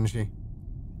killer, isn't she?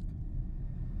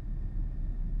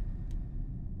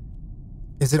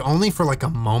 Is it only for like a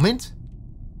moment?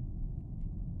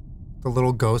 The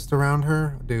little ghost around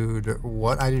her? Dude,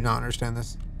 what? I do not understand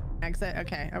this. Exit?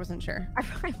 Okay, I wasn't sure.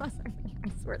 I wasn't. I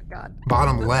swear to God.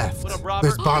 Bottom left. What up, Robert?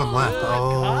 There's bottom left.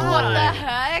 Oh. What the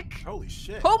heck? Holy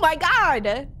shit. Oh my God.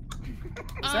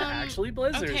 Is that actually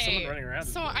Blizz or is someone running around?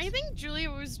 So I think Julia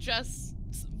was just,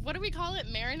 what do we call it?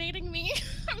 Marinating me?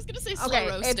 I was gonna say slow Okay,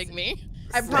 roasting me.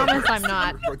 I promise I'm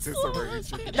not.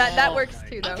 That works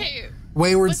too, though. Okay.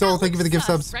 Wayward but Soul, that thank you for the looks gift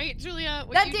sus, subs. Right, Julia?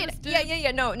 What That you did. just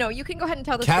Yeah. No, you can go ahead and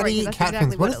tell the Catty story. 'Cause that's Catfins,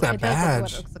 exactly what is that it does look badge?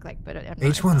 what it looks like, but I'm not-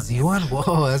 H1Z1?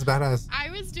 Whoa, that's badass. I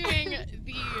was doing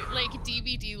the like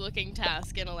DVD looking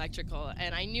task in electrical,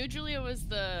 and I knew Julia was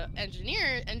the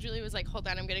engineer, and Julia was like, "Hold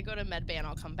on, I'm gonna go to medbay and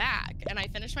I'll come back." And I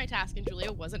finished my task, and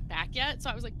Julia wasn't back yet, so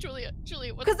I was like, "Julia,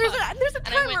 what?" Because there's a And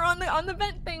I timer on the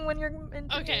vent thing when you're in.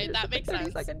 Okay, it's that like makes 30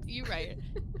 sense. seconds. You're right.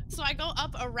 So I go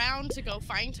up around to go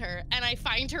find her, and I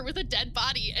find her with a dead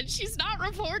body, and she's not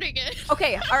reporting it.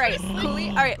 Okay, all right, Cooley.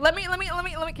 All right, let me.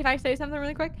 Can I say something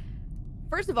really quick?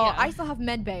 First of all, Yeah. I still have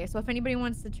medbay, so if anybody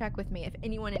wants to check with me, if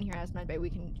anyone in here has medbay, we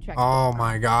can check. Oh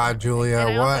my God, Julia, And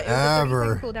I also- it was a 30-second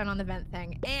whatever. cooldown on the vent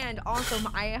thing, and also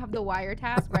I have the wire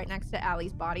task right next to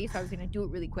Allie's body, so I was gonna do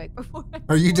it really quick before.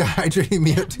 Are you dehydrating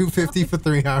me at 250 for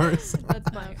 3 hours?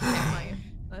 That's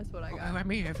that's what I got. I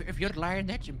mean, if you're lying,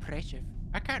 that's impressive.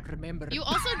 I can't remember. You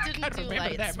also I didn't can't do remember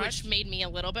lights, that which much. made me a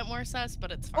little bit more sus,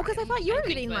 but it's fine. Oh, because I thought you were think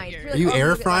getting that lights. you're- You're Are you like, oh, air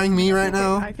look at frying lights. me right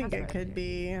now? I think it could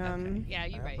be. Yeah,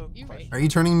 you're right. You're right. Are you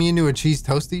turning me into a cheese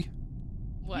toasty?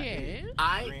 What? Yes.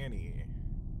 Granny.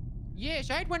 Yes,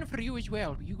 I had one for you as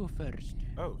well. You go first.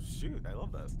 Oh shoot, I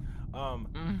love this.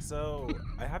 So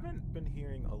I haven't been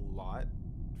hearing a lot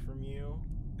from you,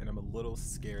 and I'm a little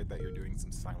scared that you're doing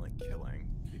some silent killing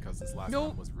because this last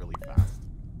one was really fast.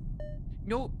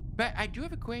 No, but I do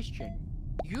have a question.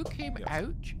 You came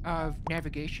out of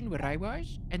navigation where I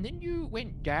was, and then you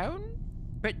went down,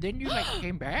 but then you like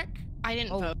came back. I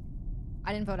didn't vote.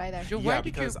 I didn't vote either. So Yeah, why did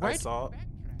you? because Why I saw.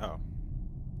 Oh.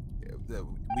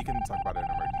 We can talk about it in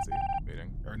emergency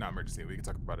meeting, or not emergency. We can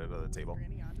talk about it at the table.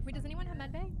 Wait, does anyone have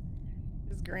medbay?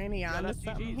 Is Granny on to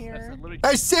something here?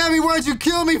 Hey, Sammy, what'd you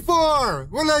kill me for?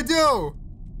 What did I do?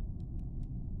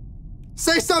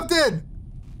 Say something!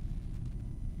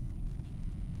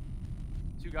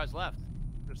 2 guys left.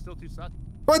 There's still 2 sus.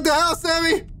 What the hell,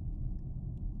 Sammy?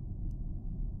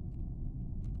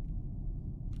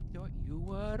 Thought you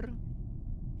were.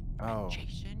 Oh.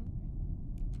 Jason.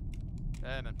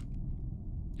 Hey, man. Do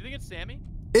you think it's Sammy?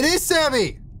 It is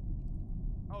Sammy!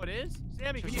 Oh, it is?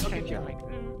 Sammy, can you... Okay, Okay, yeah, like,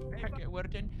 can't get a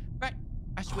word in, but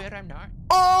I swear I'm not.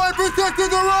 Oh, I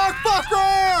protected the rock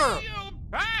fucker! You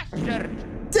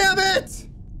bastard! Damn it!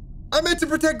 I meant to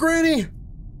protect Granny!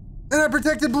 And I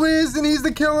protected Blizz, and he's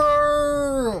the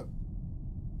killer!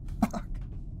 Fuck.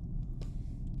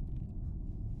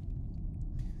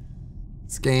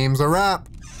 This game's a wrap.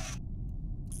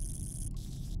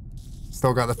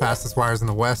 Still got the fastest wires in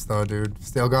the West, though, dude.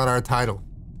 Still got our title.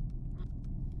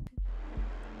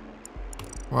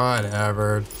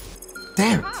 Whatever.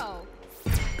 Damn it!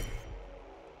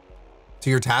 To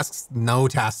your tasks? No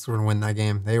tasks were to win that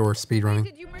game. They were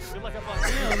speedrunning.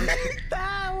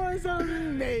 That was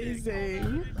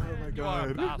amazing. Oh my You are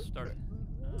a god. bastard.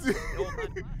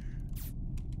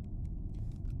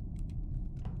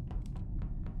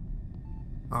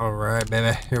 All right,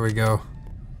 baby. Here we go.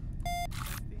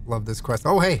 Love this quest.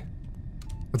 Oh, hey.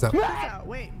 What's up?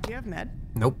 Wait, do you have med?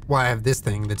 Nope. Well, I have this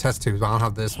thing, the test tubes. I don't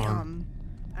have this one.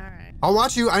 All right. I'll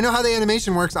watch you. I know how the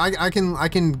animation works. I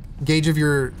can gauge if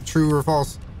you're true or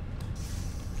false.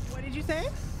 What did you say?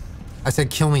 I said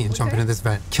kill me and jump into this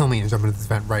vent. Kill me and jump into this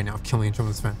vent right now. Kill me and jump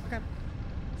into this vent. Okay.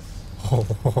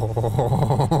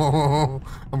 Oh,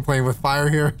 I'm playing with fire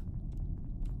here.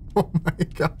 Oh my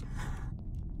god.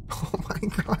 Oh my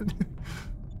god.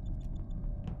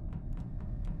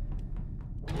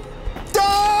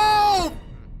 No!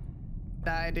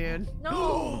 Die, dude.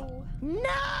 No.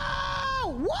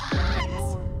 No!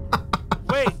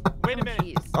 What? Wait a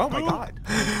minute. Oh my god.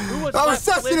 Who was That was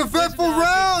left? such an Blizz eventful and,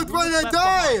 round. who Why was did I left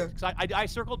die? behind? 'Cause I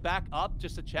circled back up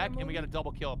just to check, and we got a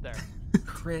double kill up there.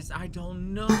 Chris, I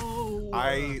don't know.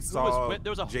 I saw there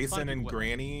was a ton Jason of and people with-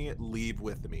 Granny leave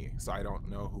with me, so I don't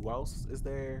know who else is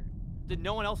there. Did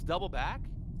no one else double back?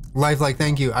 Lifelike,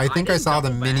 thank you. I think I didn't saw the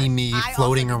double mini back. me I also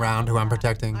floating didn't around who I'm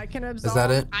protecting. I can Is absolve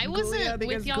that it? I wasn't Gulia with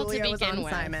because y'all to Gulia was begin on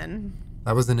with. Simon.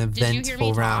 That was an you hear me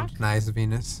eventful round. talk? Nice,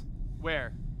 Venus.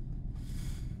 Where?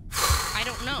 I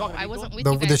don't know. talking to I wasn't with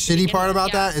The you guys to shitty begin part with.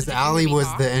 about Yeah, that is so did you hear Allie me was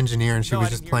talk? the engineer and she No, was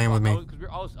I just didn't hear playing you with me.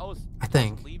 talk. I was I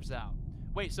think. leaves out.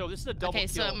 Wait, so this is a double Okay,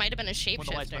 kill. so it might have been a when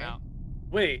the lights went shapeshifter. out.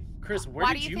 Wait, Chris, where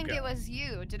Why did do you think go? it was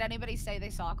you? Did anybody say they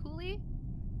saw Cooley?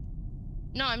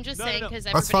 No, I'm just No, saying no. because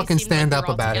Let's fucking stand up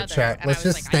about it, chat. Let's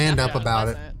just stand up about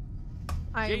it.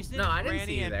 Jason, No, I didn't Granny,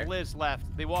 see you and there. Bliss left.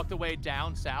 They walked away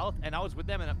down south, and I was with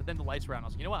them, but then the lights were on. I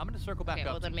was like, you know what? I'm going to circle back Okay,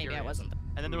 up. well then I'm maybe I curious. wasn't there.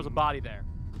 And then there was a body there.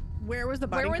 Where was the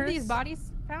body? Where were Chris? these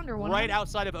bodies found, or one? of Right them?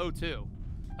 outside of O2.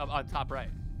 On top right.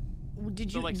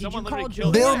 Did So, you like, did you someone call literally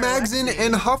killed Julia Bill or Magzin Lexi?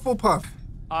 and Hufflepuff.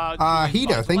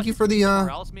 Hida, thank you for the somewhere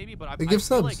else maybe, but I the feel gift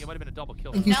subs. like it might have been a double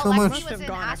kill. Thank you No, so Lexi much. Must was have in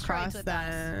gone asteroids across with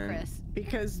then, us, Chris.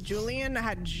 because Julian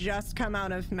had just come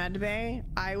out of medbay.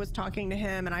 I was talking to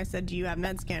him and I said, "Do you have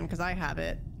med scan? Because I have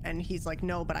it." And he's like,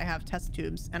 "No, but I have test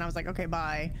tubes." And I was like, "Okay,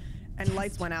 bye." And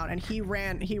lights went out, and he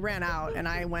ran out, and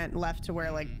I went left to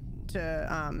where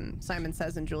Simon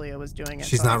Says and Julia was doing it.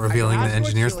 She's So not revealing I the asked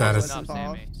engineer what Julia was status.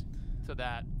 involved. To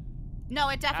that. No,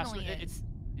 it definitely is.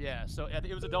 Yeah, so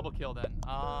it was a double kill then.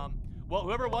 Well,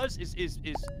 whoever it was is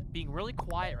being really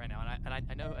quiet right now, and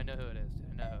I know who it is. I know who it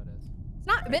is. It's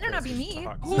not. Better not be me.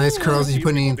 Nice curls. Did you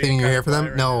put anything in your hair for them?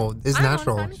 Right No, it's I'm on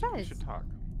natural. Simon You Says should talk.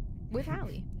 with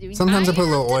Hallie. Doing Sometimes I put a have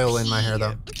little to oil in my hair pee.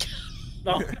 though.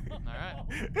 No. All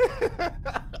right.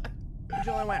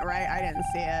 Julian went right. I didn't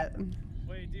see it.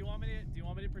 Wait, do you want me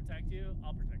to protect you?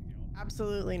 I'll protect you.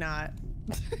 Absolutely not.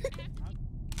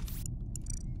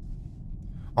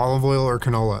 Olive oil or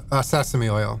canola? Sesame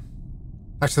oil.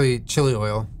 Actually, chili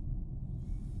oil.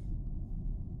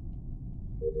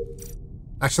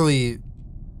 Actually, You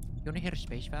wanna hear a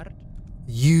space fart?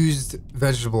 used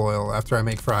vegetable oil after I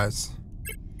make fries.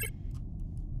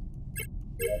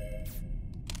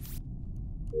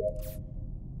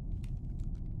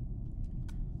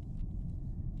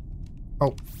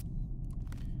 Oh.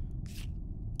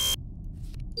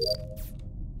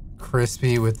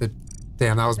 Crispy with the...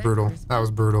 Damn, that was brutal. That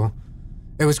was brutal.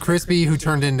 It was Crispy who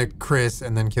turned into Chris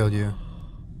and then killed you.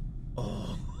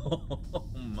 Oh,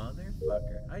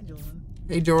 motherfucker. Hi, Julian.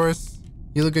 Hey, Joris.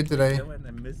 You look good today. Dylan,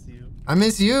 I miss you. I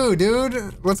miss you,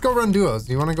 dude. Let's go run duos.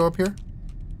 Do you want to go up here?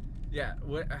 Yeah,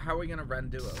 how are we gonna run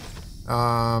duos?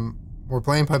 We're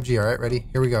playing PUBG, all right? Ready?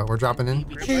 Here we go. We're dropping in.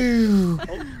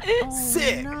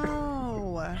 Sick.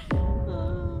 No.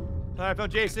 All right,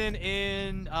 found Jason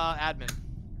in admin.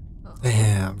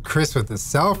 Damn, Chris with the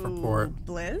self-report. Ooh,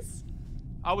 Blizz?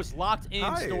 I was locked in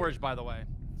Hi. storage, by the way.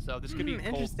 So this could be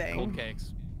interesting. cold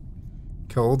cakes.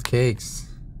 Cold cakes.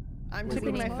 I'm Where's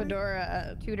tipping the my name?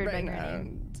 fedora Tutored right by now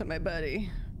Granny. to my buddy.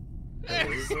 Where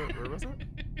was it?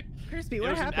 Crispy, It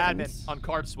what was an happened? admin on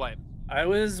card swipe. I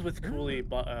was with Cooley,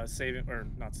 saving or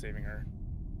not saving her,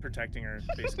 protecting her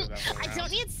basically that whole I round.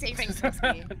 don't need saving,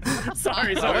 Crispy.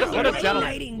 Sorry. What a gentleman.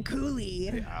 Lighting Cooley.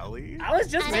 Hey, Allie? I was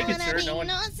just I making don't sure wanna no be one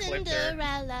no flipped her.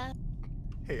 Cinderella.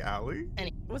 Hey, Allie?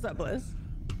 What's up, Blizz?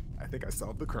 I think I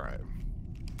solved the crime.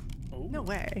 Oh. No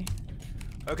way.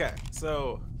 Okay,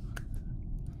 so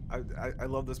I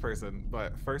love this person,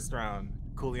 but first round,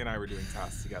 Cooley and I were doing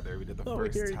tasks together. We did the Oh,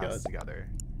 first dear task God. together,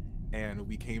 and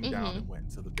we came down and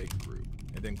went to the big group.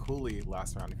 And then Cooley,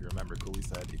 last round, if you remember, Cooley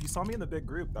said, "If you saw me in the big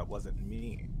group, that wasn't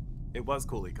me. It was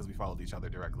Cooley because we followed each other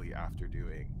directly after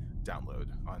doing download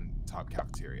on top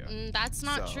cafeteria." That's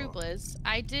not true, So- Blizz.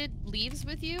 I did leaves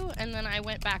with you, and then I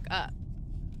went back up.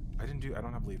 I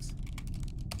don't have leaves.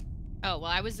 Oh, well,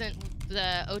 I was in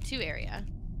the O2 area.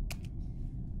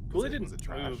 Cooley Was didn't it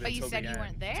trash? move But you until said the you end.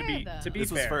 weren't there, To be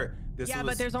This was fair. for this Yeah,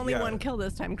 was, but there's only yeah, one kill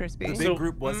this time, Crispy. The big So-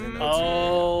 group was in O2.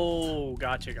 Oh,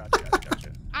 gotcha.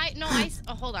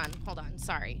 Hold on.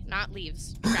 Sorry, not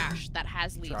leaves. Trash that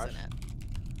has leaves Trash? in it.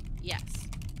 Yes.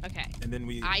 Okay. And then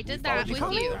we I did that followed each with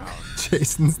other you. down.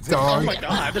 Jason's Oh dog. my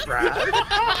god, Brad.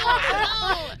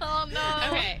 Oh no.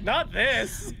 Okay. Not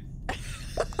this.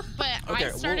 But Okay, I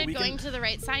well, started we going can- to the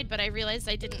right side, but I realized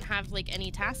I didn't have like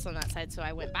any tasks on that side, so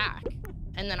I went back.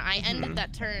 And then I ended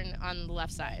that turn on the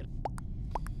left side.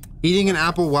 Eating an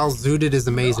apple while zooted is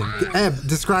amazing. Eb,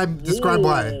 describe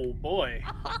why. Oh boy.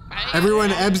 Everyone,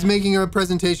 Eb's making a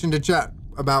presentation to chat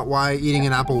about why eating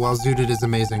an apple while zooted is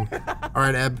amazing. All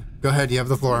right, Eb, go ahead. You have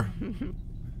the floor.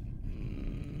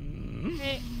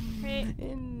 Hey,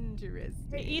 Interesting.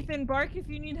 hey, Ethan, bark if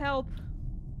you need help.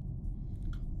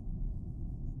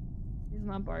 He's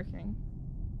not barking.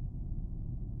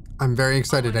 I'm very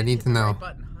excited. I need to know.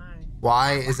 Button. Hi.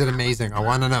 Why is it amazing? I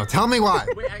want to know. Tell me why.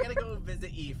 Wait, I gotta go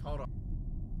visit Eve. Hold on.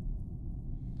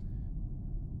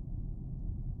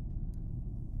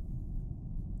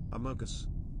 Amogus.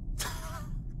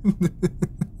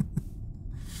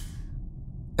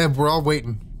 Eb, we're all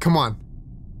waiting. Come on.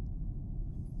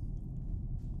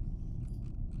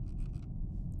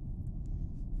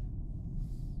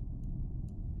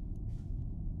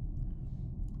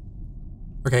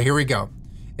 Okay, here we go.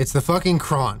 It's the fucking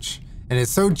crunch, and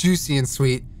it's so juicy and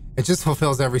sweet, it just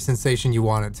fulfills every sensation you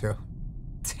want it to.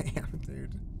 Damn,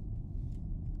 dude.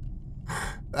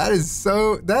 That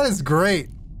is great.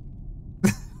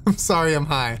 I'm sorry, I'm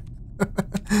high.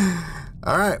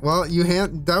 All right, well,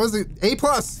 that was a A+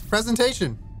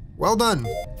 presentation. Well done.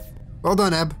 Well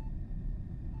done, Eb.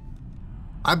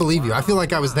 I believe you. I feel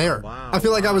like I was there. I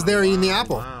feel like I was there eating the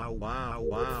apple.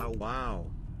 Wow.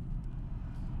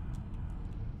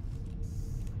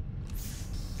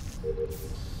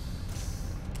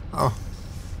 Oh.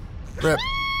 Rip.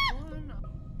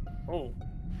 Oh.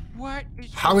 What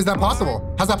is How is that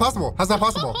possible? How's that possible? How's that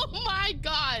possible? Oh my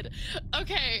god.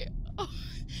 Okay.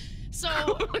 So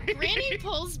Granny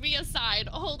pulls me aside.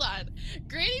 Hold on.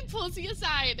 Granny pulls me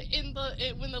aside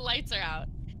when the lights are out,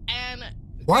 and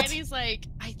What? Granny's like,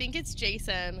 I think it's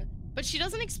Jason, but she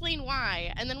doesn't explain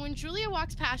why. And then when Julia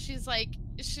walks past, she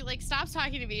stops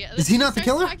talking to me. And Is he not the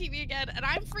killer? Talking to me again, and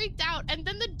I'm freaked out. And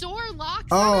then the door locks.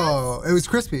 Oh, it was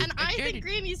Crispy. And I think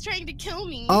Granny's trying to kill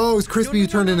me. Oh, it was Crispy who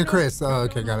turned into Chris. Oh,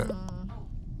 okay, got it.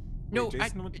 No,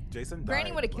 Jason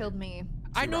Granny died, would have like, kdon't me.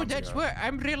 I know rounds that's ago. what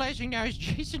I'm realizing now is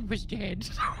Jason was dead.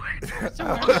 So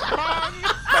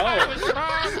I was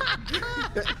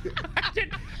wrong.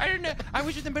 I don't know. I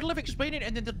was in the middle of explaining,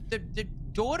 and then the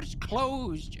doors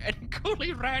closed, and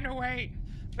Cooley ran away.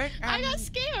 But I got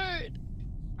scared.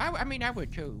 I mean, I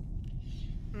would too.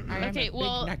 I am a Okay, big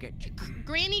well, nugget.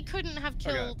 Granny couldn't have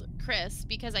killed Chris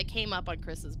because I came up on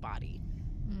Chris's body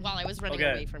while I was running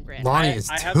Okay. away from Granny. Lonnie is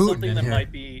I have tooting something in that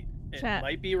here.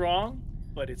 might be wrong,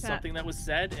 but it's Chat. something that was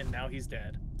said, and now he's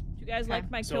dead. Do you guys like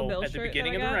my Kill So Bill at the shirt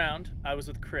beginning that of I the got? round, I was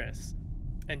with Chris,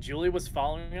 and Julia was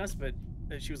following us, but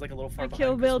she was like a little far My behind.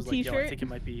 Kill Chris Bill was like, Yo, I t-shirt? think it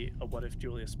might be a What If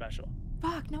Julia special.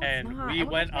 Fuck, no, And it's not. we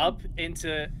went up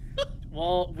into.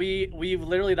 Well, we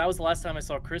literally, that was the last time I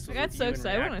saw Chris. I Was got with so you and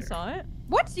excited when I Reactor. saw it.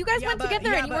 What? You guys Yeah, went but- together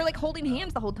yeah, and you were but- like holding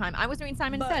hands the whole time. I was doing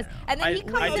Simon Says, and then he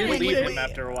comes I in. did and leave you- him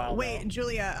after a while. Wait, though.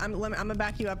 Julia, I'm gonna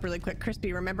back you up really quick.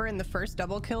 Crispy, remember in the first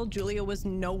double kill, Julia was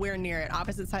nowhere near it.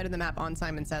 Opposite side of the map on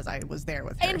Simon Says. I was there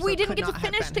with her. And so we it didn't could get to not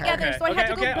have finish been her. together, so I had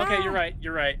to go back. Okay, you're right.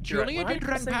 You're right. Julia Why did did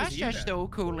run Chris say it was past you us then? though,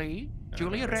 Cooley.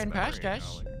 Julia ran past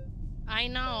us. I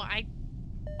know.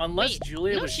 Unless Wait,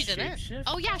 Julia no, was she didn't. shapeshift.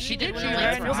 Oh yeah, she did. did, when she the ran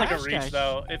lights It were feels on. like a past reach, us.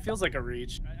 though. It feels like a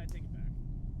reach. I take it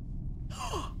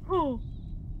back.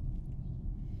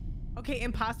 Okay,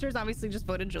 imposters obviously just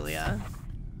voted Julia.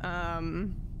 Was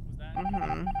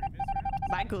that?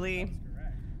 Bye, Cooley.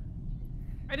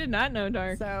 I did not know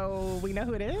Dark. So we know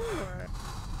who it is. Or?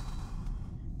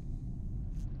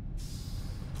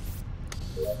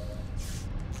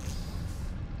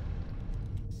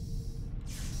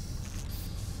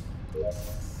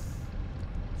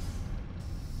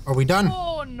 Are we done?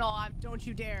 Oh no, Don't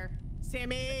you dare,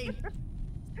 Sammy.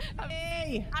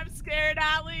 Hey, I'm scared,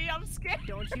 Allie. I'm scared.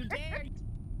 don't you dare.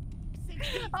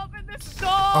 Open this door.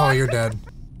 Oh, you're dead.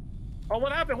 Oh,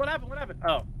 what happened? What happened? What happened?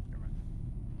 Oh.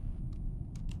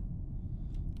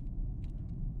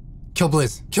 Kill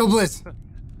Blizz. Kill Blizz.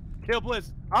 Kill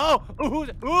Blizz. Oh, ooh.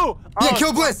 Oh, Yeah,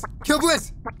 kill Blizz. Kill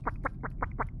Blizz.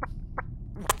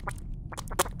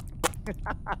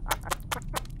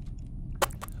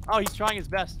 Oh, he's trying his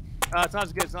best. It's not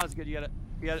as good. It's not as good. You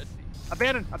gotta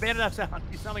abandon that sound.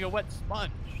 You sound like a wet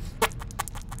sponge.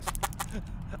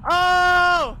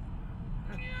 Oh!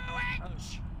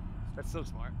 That's so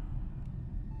smart.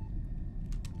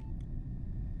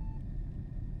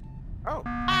 Oh.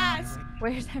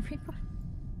 Where's everybody?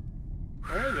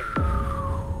 Where are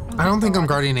they? I don't think I'm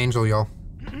Guardian Angel, y'all.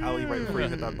 Allie, right before you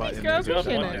hit that button, girls, there's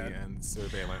we a can- button and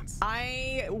surveillance.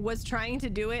 I was trying to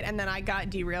do it and then I got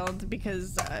derailed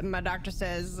because my doctor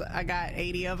says I got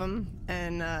 80 of them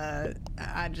and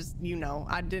I just,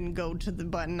 I didn't go to the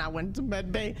button. I went to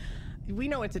med bay. We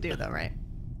know what to do though, right?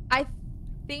 I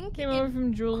think Came over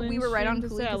from Julian. we were right on to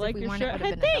Cooley say I because like if we your weren't, it shirt. would Hey,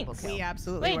 have been a double thanks. kill. We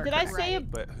absolutely Wait, were did I correct. say a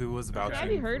But who was vouching?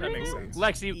 Have you heard that of makes it? sense.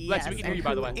 Lexi, we can hear you,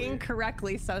 by the way.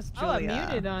 Incorrectly, sus Oh, Julia. I'm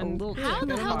muted on A little Twitch. How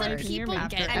the hell did hard people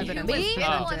after get And evidence he was was giggling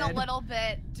a presented. little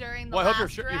bit during the Well, I hope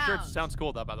last your round. shirt sounds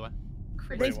cool, though, by the way.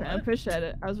 Thanks, Wait, man. I what? appreciate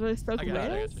it. I was really stoked I with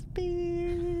got it.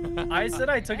 it. I said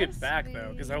I took it back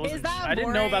though, because I Is wasn't. that I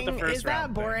didn't know about the boring? first Is that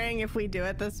round. thing. boring if we do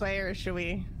it this way, or should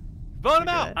we? Vote him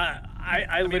out.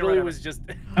 I literally whatever. was just.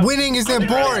 Winning isn't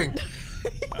boring.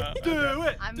 Do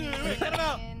it. I Do mean, it. Get him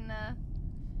out.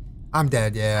 I'm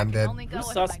dead. Yeah, I'm I can dead. only go Who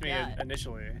with what I sussed me get.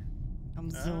 initially? I'm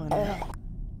zooming.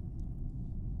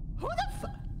 Who the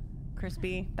fuck?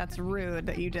 Crispy, that's rude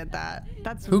that you did that.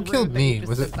 That's Who rude killed that you me? just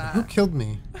Was did it? that. Who killed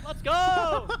me? Let's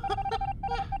go.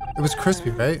 It was Crispy,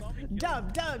 right?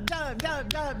 Dub, dub, dub, dub,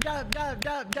 dub, dub, dub,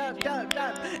 dub, dub, dub,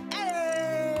 dub.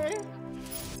 Hey!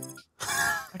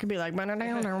 I could be like,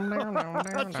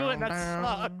 Julian, that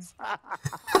sucks.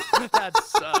 That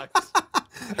sucks.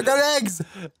 I got eggs.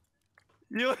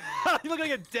 You look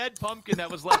like a dead pumpkin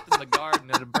that was left in the garden,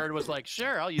 and a bird was like,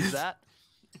 "Sure, I'll use that."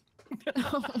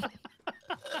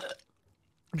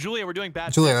 Julia, we're doing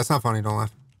bad. Julia, that's not funny. Don't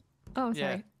laugh. Oh,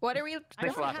 sorry. Yeah. What are we? I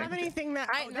don't have anything that.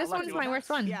 This one's my worst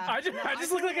one. Yeah. I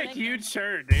just look like a huge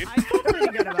shirt, dude. I feel pretty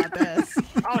good about this.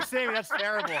 Oh, Sammy, that's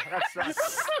terrible. That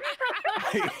sucks.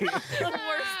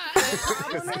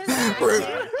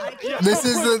 This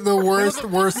is the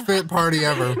worst fit party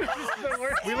ever.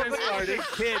 We look like big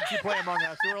kids who play Among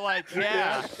Us. We were like,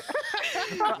 yeah.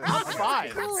 I'm fine.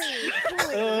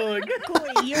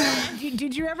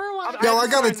 Did you ever watch? Yo, I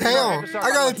got a tail.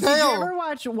 I got a Did you ever tail.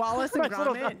 watch Wallace and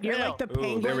Gromit? You're like the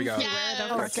penguin. there we go.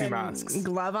 who wear the Two masks. fucking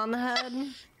glove on the head.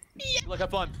 Look, have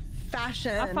fun.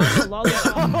 Fashion.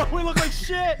 Oh, we look like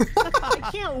shit. I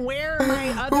can't wear my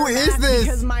other Who is mask this?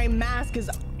 because my mask is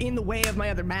in the way of my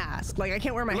other mask. Like I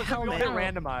can't wear my Look, helmet. we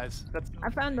randomize. That's I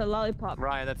found a lollipop.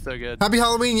 Ryan. That's so good. Happy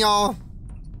Halloween, y'all.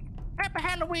 Happy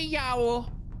Halloween, y'all.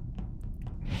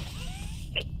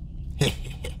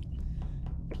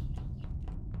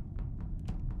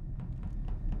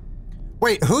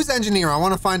 Wait, who's engineer? I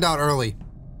want to find out early.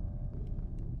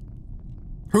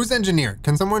 Who's engineer?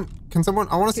 Can someone?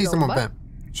 I want to see someone vent.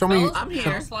 Show me. I'm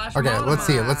here. Okay, let's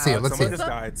see it. Let's see it. Let's see Someone it. just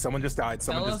died. Someone just died.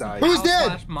 Someone just died. Who's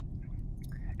dead?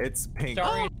 It's Pink.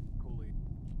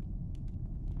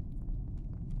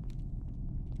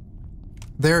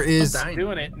 There is.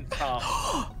 Doing it.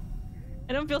 I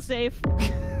don't feel safe.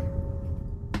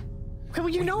 Well,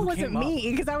 you know it wasn't came up?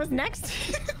 me because I was next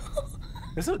to you.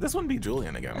 This wouldn't be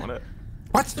Julian again, would it?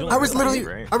 What? Julia I was was literally.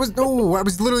 right. I was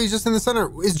literally just in the center.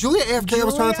 Is Julia AFK? I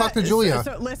was trying to talk to Julia.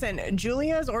 So listen,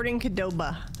 Julia's ordering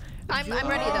Qdoba. I'm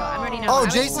ready though. I'm ready now. Oh, I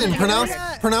was Jason, wondering-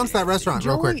 pronounce that restaurant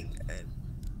real quick.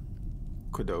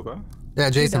 Qdoba? Yeah,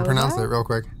 Jason, Qdoba? pronounce it real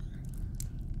quick.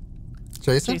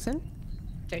 Jason? Jason?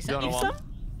 Eefsum?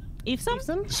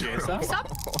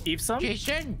 Eefsum?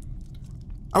 Jason.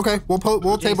 Okay,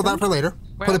 we'll table that for later.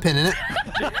 Put a pin in it.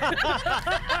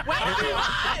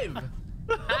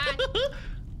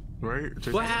 Right?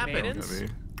 Jason What said happened? no to me.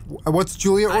 What's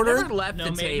Julia I ordering? never left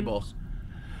the table.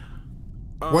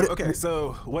 What- Okay,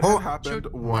 so what Oh, happened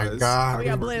oh my was. God. Oh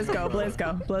yeah, Blizz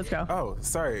go. Oh,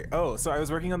 sorry. Oh, so I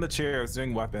was working on the chair, I was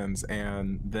doing weapons,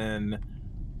 and then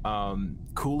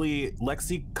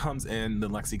Lexi comes in,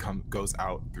 then Lexi goes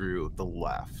out through the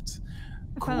left.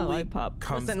 I found a lollipop.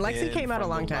 Comes Listen, Lexi in came out a from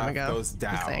long the time left, ago. Goes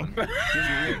Just saying. down.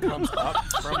 Julian comes up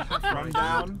from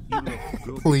down.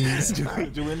 Please.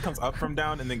 Julian comes up from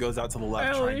down and then goes out to the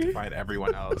left trying to find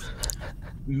everyone else.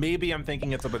 Maybe I'm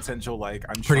thinking it's a potential like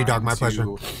I'm Pretty trying dog, my to pleasure.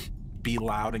 be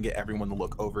loud and get everyone to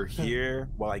look over here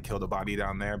while I kill the body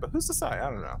down there. But who's to say?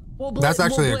 I don't know. Well, That's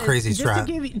actually a Blizz, crazy just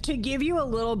strat. To give you a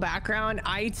little background,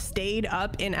 I stayed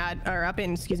up in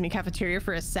cafeteria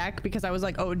for a sec because I was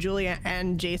like, oh, Julia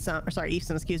and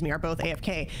Eefsum, are both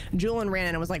AFK. Julian ran in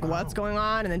and was like, what's going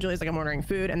on? And then Julia's like, I'm ordering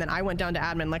food. And then I went down to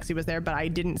admin. Lexi was there, but I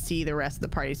didn't see the rest of the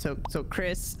party. So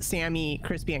Chris, Sammy,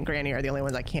 Crispy, and Granny are the only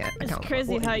ones I can't It's account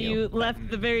crazy for. how you left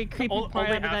the very creepy Only part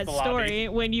out of half that the lobby. story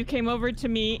when you came over to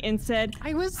me and said,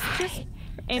 I was just.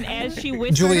 and as she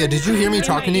whispered, Julia, did you hear me in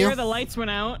talking my to you? ear, the lights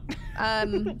went out.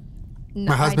 No,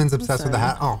 My husband's obsessed with the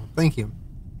hat. Oh, thank you.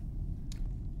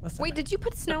 Wait, did you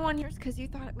put snow on yours because you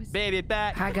thought it was? Baby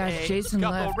back. Hi guys, egg, Jason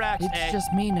couple left. racks, It's egg.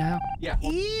 just me now. Yeah.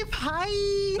 Eve, hi.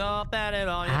 Not bad at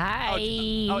all. Hi.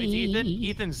 Oh, it's Ethan.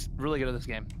 Ethan's really good at this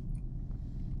game.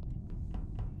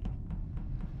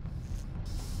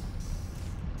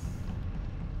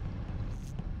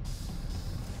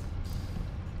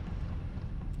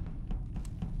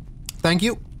 Thank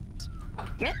you.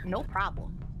 Yeah, no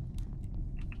problem.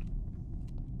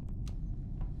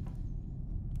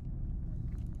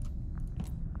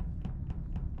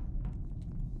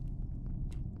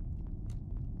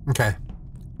 Okay.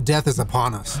 Death is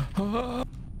upon us.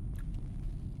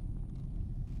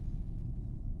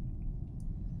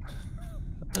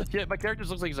 Yeah, my character just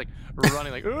looks like he's like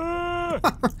running like. Do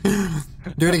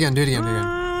it again.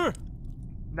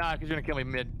 Nah, because you're gonna kill me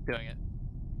mid doing it.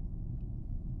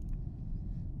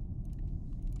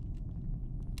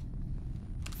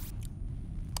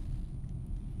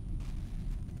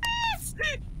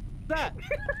 That.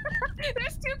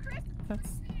 There's two Chris.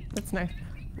 That's nice.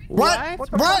 What?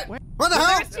 What the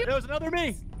hell? There was another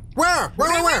me. Where?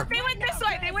 Where? They went this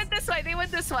way. They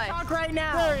went this way. Talk right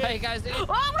now. Hey guys, Oh,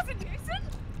 was it Jason?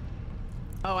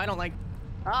 Oh, I don't like.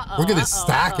 Look at this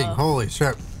stacking. Holy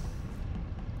shit.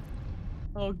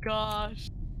 Oh gosh.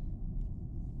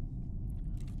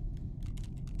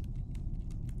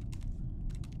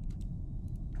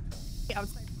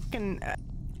 Outside fucking.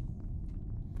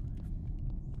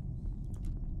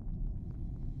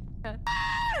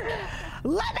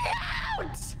 Let me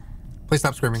out! Please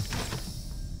stop screaming.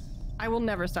 I will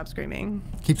never stop screaming.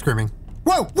 Keep screaming.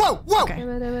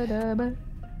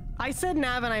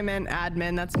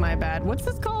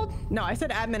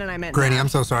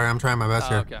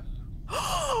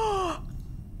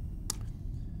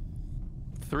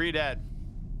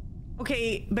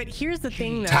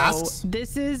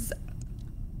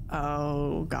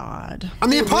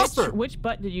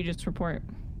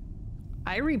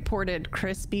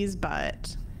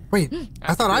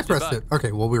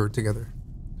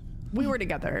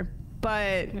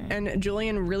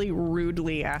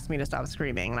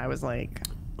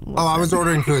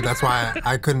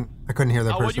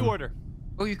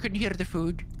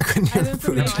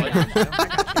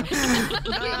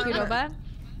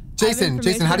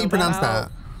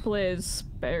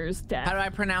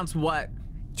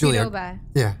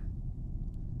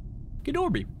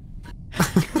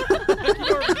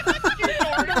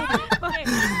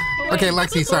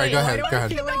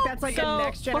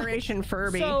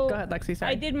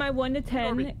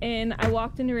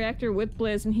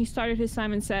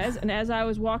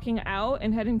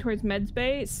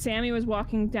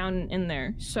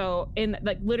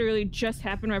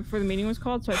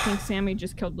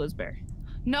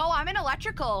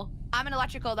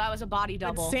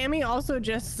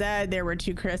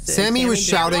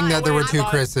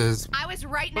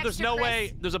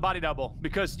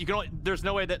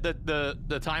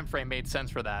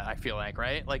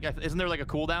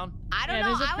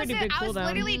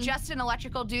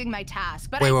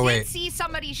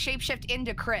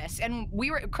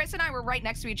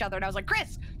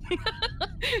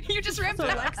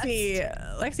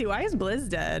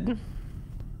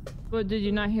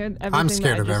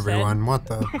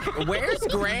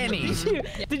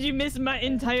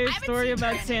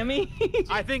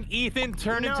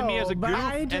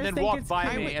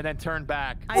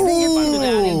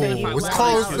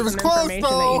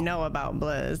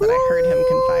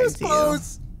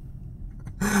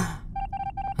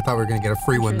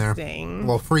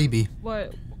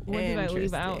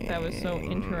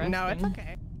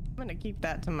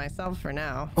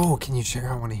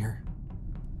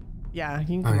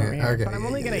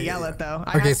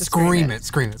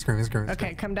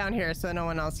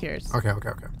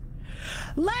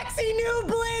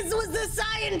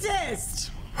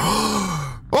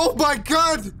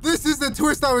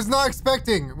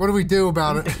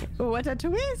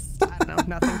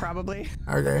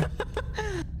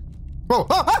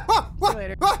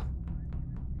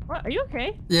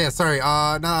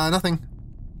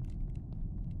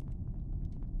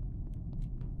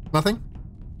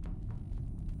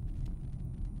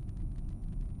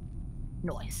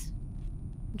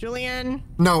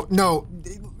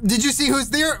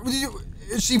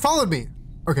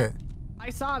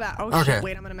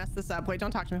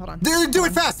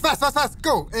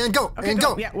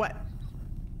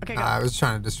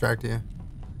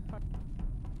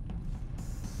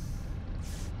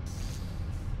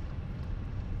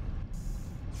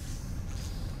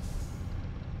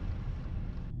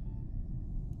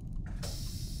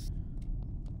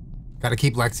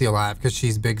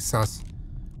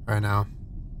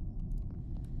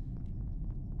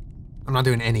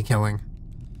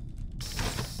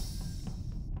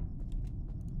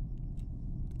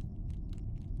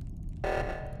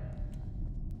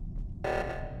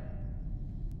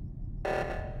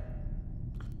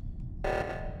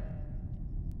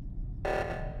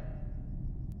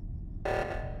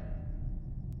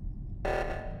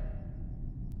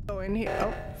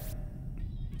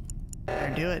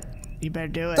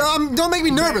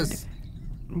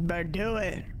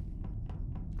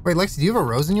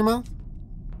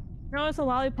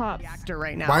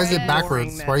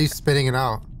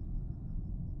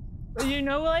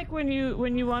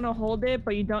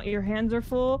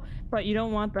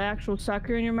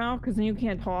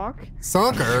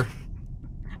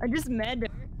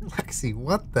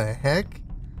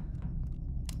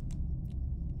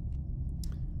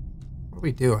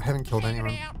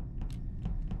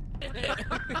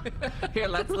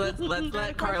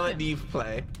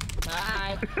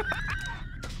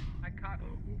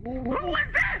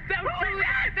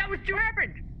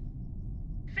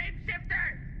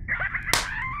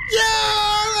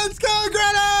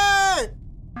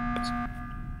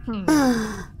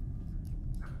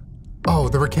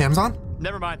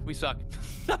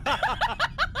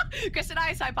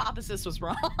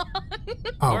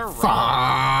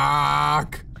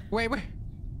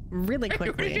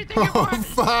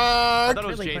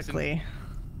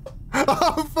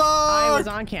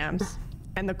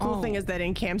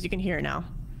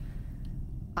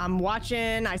 I'm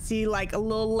watching. I see like a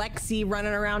little Lexi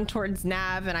running around towards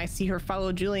Nav, and I see her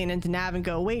follow Julien into Nav and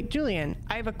go, wait, Julien,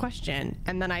 I have a question.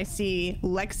 And then I see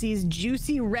Lexi's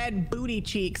juicy red booty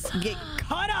cheeks get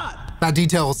cut up. That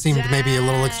detail seemed maybe a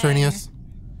little extraneous.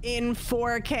 In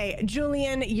 4K.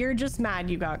 Julien, you're just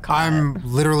mad you got caught. I'm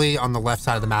literally on the left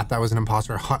side of the map. That was an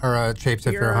imposter or a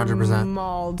shapeshifter, You're 100%.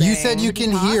 molding. You said you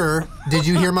can hear. Did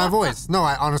you hear my voice? No,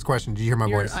 honest question. Did you hear my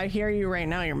voice? I hear you right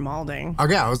now. You're molding.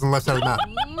 Okay, I was on the left side of the map.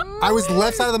 I was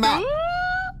left side of the map.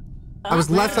 I was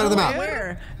left side of the map.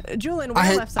 Where? Julien,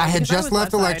 where left side? I had Because just was left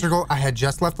left side. electrical. I had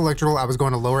just left electrical. I was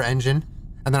going to lower engine,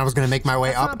 and then I was going to make my way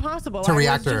That's up not possible. to I was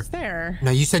reactor. just there. No,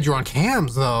 you said you're on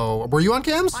cams though. Were you on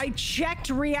cams? I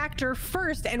checked reactor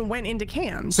first and went into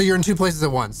cams. So you're in two places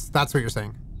at once. That's what you're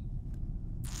saying.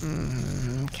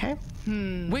 Okay.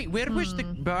 Wait, where was the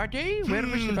body? Where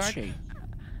was the body?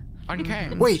 On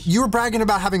cam. Wait, you were bragging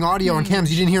about having audio on cams.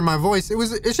 You didn't hear my voice. It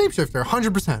was a shapeshifter,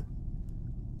 100%.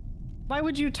 Why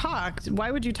would you talk?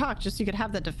 Why would you talk just so you could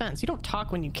have that defense? You don't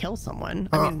talk when you kill someone.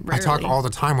 I mean, I talk rarely. all the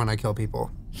time when I kill people.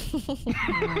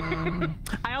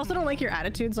 I also don't like your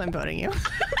attitude, so I'm voting you.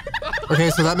 Okay,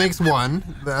 so that makes one.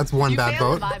 That's one bad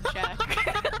vote. Vibe check.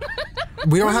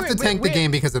 We don't have to tank the game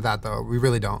because of that, though. We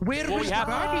really don't. Well, we have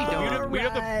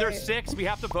there's 6. We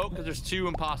have to vote because there's 2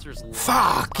 imposters left.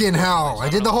 Fucking hell. I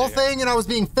did the whole thing and I was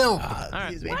being filmed.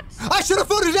 Excuse me. I should have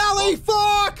voted Allie!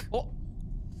 Fuck!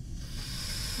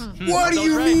 What do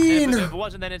you Right. mean? If it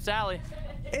wasn't, then it's Allie.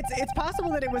 It's possible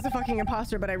that it was a fucking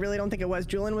imposter, but I really don't think it was.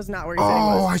 Julien was not where he said he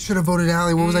was. Oh, I should have voted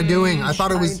Allie. What was I doing? I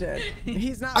thought it was.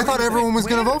 He's not. I thought everyone was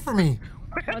gonna vote for me.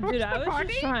 Oh, dude, I was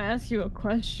just trying to ask you a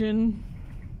question.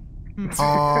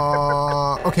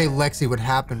 Okay, Lexi, what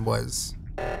happened was.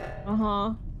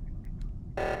 Uh-huh.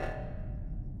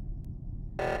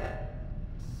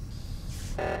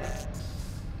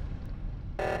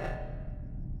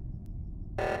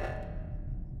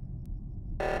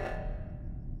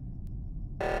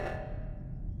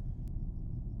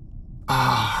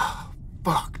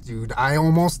 Fuck, dude. I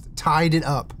almost tied it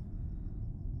up.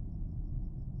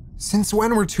 Since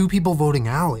when were 2 people voting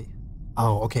Allie?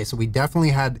 Oh, okay, so we definitely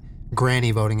had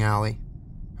Granny voting Allie.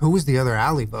 Who was the other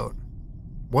Allie vote?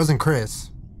 Wasn't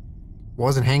Chris.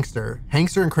 Wasn't Hankster.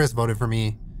 Hankster and Chris voted for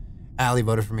me. Allie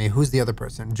voted for me. Who's the other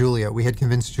person? Julia. We had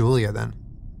convinced Julia then.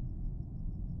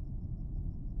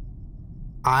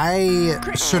 I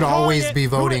should always be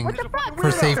voting for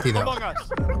safety, though. Among Us.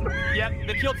 Yep,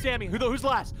 they killed Sammy. Who's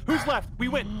last? Who's left? We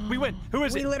win. We win. Who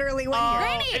is it? We literally win here.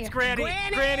 Granny. It's Granny.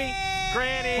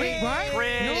 Granny. Wait, what?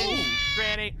 Granny. No.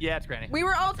 Granny. Yeah, it's Granny. We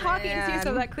were all talking too,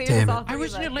 so that clears Damn us all it. three. I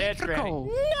was in then. electrical.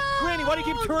 Granny, why do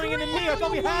you keep turning into me? I thought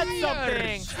we had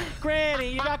something.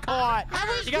 Granny, you got caught.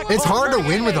 You got It's caught. hard to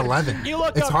win with 11. You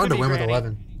look It's up hard to me, win with Granny.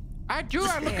 11. I do.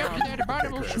 I look up to that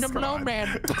abominable snubble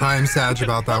man. I'm sad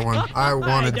about that one. I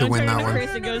wanted to Don't win turn that into one.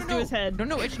 Chris, it goes to his head.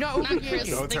 No, it's not over Chris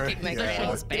here. thinking that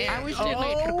Granny's bad. I was in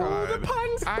electrical. Oh, the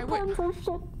puns.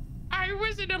 I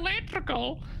was in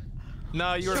electrical.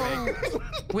 No, you were me.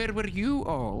 Where were you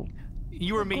all?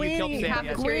 You were me. You killed Granny, Sammy.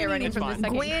 cafeteria running It's from the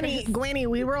fine. second. Granny,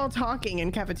 we were all talking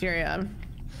in cafeteria.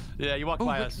 Yeah, you walked Oh,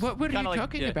 by us. what were you Kinda like-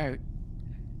 talking yeah. about?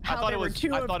 I thought there it were was.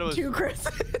 two, I thought it was. two Chris.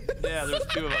 Yeah, there was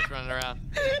 2 of us running around.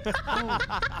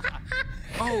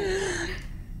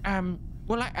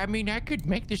 Well, I mean, I could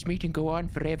make this meeting go on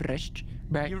foreverist,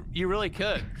 but You really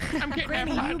could. I'm getting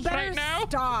Granny, you headlines better right now.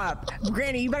 stop.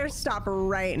 Granny, you better stop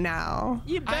right now.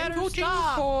 You I'm voting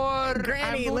for.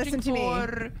 Granny, I'm listen voting to me.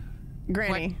 for,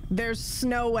 Granny, there's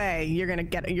no way you're gonna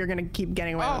keep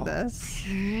getting away with this.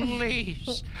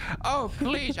 Please. Oh,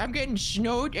 please. I'm getting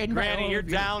snowed and Granny, you're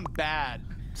down bad.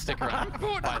 Stick around.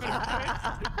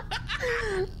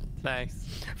 Thanks.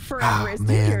 Forever Oh, is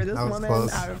man, here. This that was woman's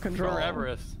close. out of control.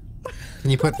 Forever. Can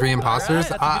you put 3 imposters?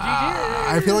 that's a good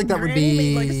I feel like that would Granny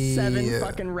be. made like 7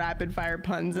 fucking rapid fire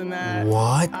puns in that.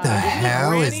 What the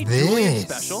hell is Granny Julian this?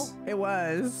 special? It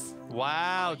was.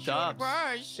 Wow,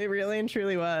 Dubs. It really and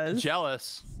truly was.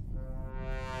 Jealous.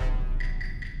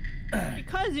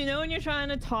 Because, you know, when you're trying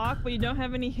to talk, but you don't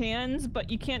have any hands, but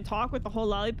you can't talk with the whole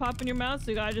lollipop in your mouth,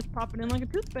 so you gotta just pop it in like a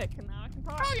toothpick, and now I can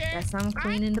talk. Oh, yeah. Guess I'm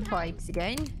cleaning the pipes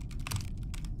again.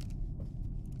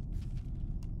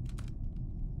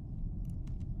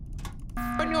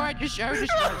 Oh no, I was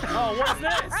just. Oh, what's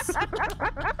this?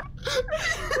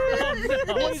 Oh,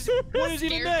 no. What is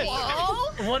even this?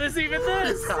 What is even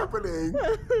this? happening?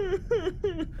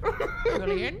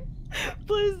 Julien?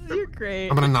 Please, you're great.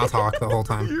 I'm gonna not talk the whole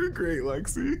time. You're great,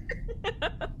 Lexi.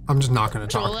 I'm just not gonna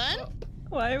talk. Julien?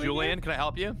 Why are we Julian, can I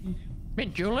help you?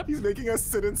 Mint julep? He's making us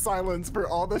sit in silence for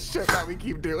all the shit that we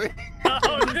keep doing. He's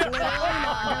literally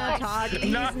not gonna talk.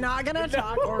 He's not gonna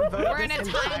talk or vote. We're in this a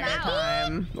entire timeout.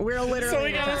 time. We're literally. So we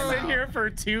in a gotta sit timeout. here for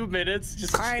 2 minutes.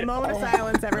 Just All right, moment of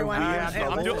silence, everyone.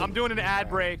 I'm doing an ad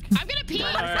break. I'm gonna pee.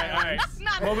 All right.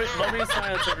 Not Moment of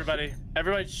silence, everybody.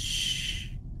 Everybody, shh.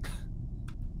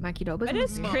 Makidoba's Why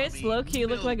does Chris low-key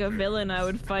look like a villain I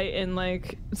would fight in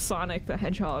like Sonic the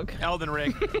Hedgehog? Elden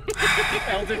Ring.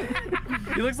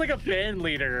 He looks like a band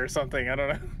leader or something. I don't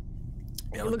know.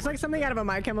 It looks like something out of a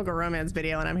My Chemical Romance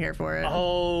video, and I'm here for it.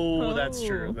 Oh, that's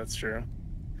true. That's true.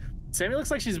 Sammy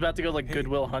looks like she's about to go like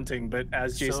Goodwill Hunting, but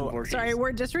as Jason Voorhees. Sorry,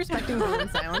 we're disrespecting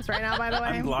moment silence right now, by the way.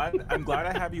 I'm glad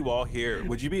I have you all here.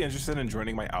 Would you be interested in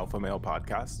joining my Alpha Male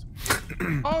podcast?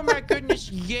 Oh my goodness,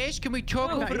 yes. Can we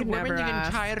talk Oh, over the you'd women never the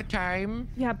ask. entire time?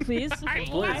 Yeah, please. I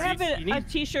have a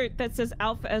t-shirt that says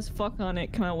alpha as fuck on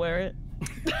it. Can I wear it?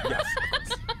 Yes.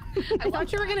 I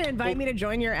thought you were gonna invite me to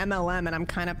join your MLM, and I'm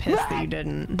kind of pissed that you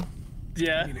didn't.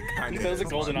 Yeah, that was a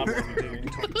golden opportunity.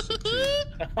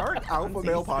 Aren't Alpha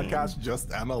Male podcasts just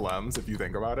MLMs if you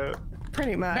think about it?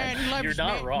 Pretty much. Man loves You're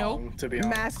not men. wrong, No. to be honest.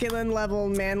 Masculine level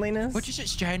manliness. What does it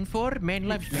stand for? Man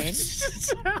loves men?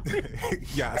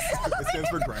 Yes, it stands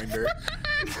for grinder.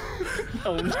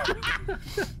 Oh, no.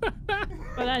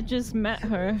 But I just met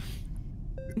her.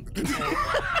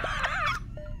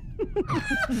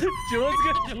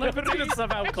 Julian's gonna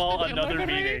somehow call another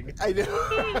meeting. I know.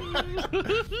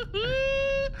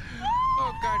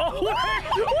 Oh god. Oh, wait.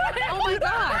 Oh my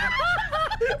god!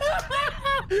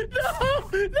 No!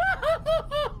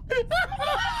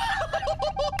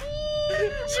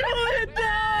 Julian,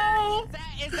 no!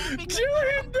 Is that because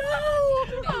Julian, no!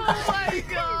 Oh my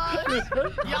god!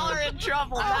 Y'all are in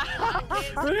trouble.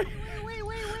 Wait.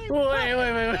 What am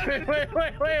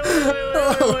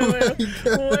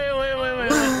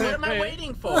I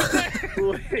waiting for?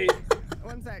 Wait.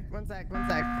 One sec. Can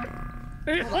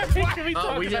we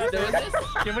talk we about just doing this? this?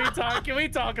 Can we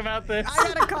talk about this? I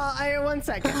gotta call. 1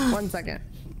 second.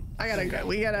 I gotta go.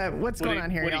 We gotta. What's going on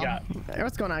here, what do you y'all?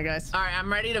 What's going on, guys? All right,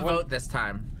 I'm ready to vote this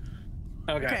time.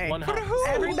 Okay. One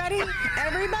Everybody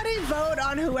vote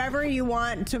on whoever you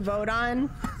want to vote on,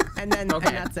 and then and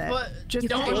that's it. But Just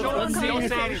don't have a vote.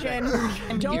 conversation.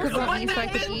 Don't You can vote vote. me so I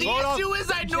can The eat. issue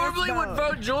is I normally would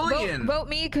vote Julian. Vote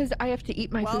me because I have to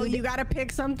eat my Well, food. you gotta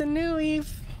pick something new,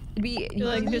 Eve.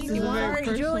 Like this is a very Alright,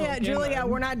 personal Julia, game.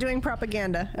 we're not doing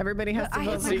propaganda. Everybody has to I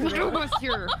vote. have my Makidoba's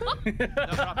here.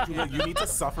 Julia, you need to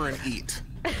suffer and eat.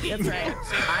 That's right.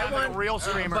 I want a real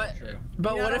streamer.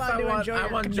 But You're what not if allowed to enjoy I your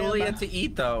want Qdoba. Julia to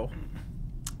eat though?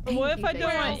 What if I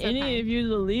don't want any of you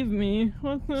to leave me?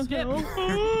 What the hell?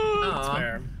 That's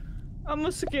fair. I'm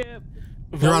gonna skip.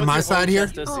 You're on my side here?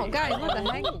 Oh, guys, what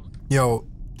the heck? Yo,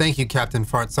 thank you, Captain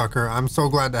Fartsucker. I'm so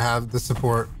glad to have the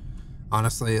support,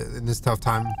 honestly, in this tough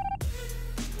time.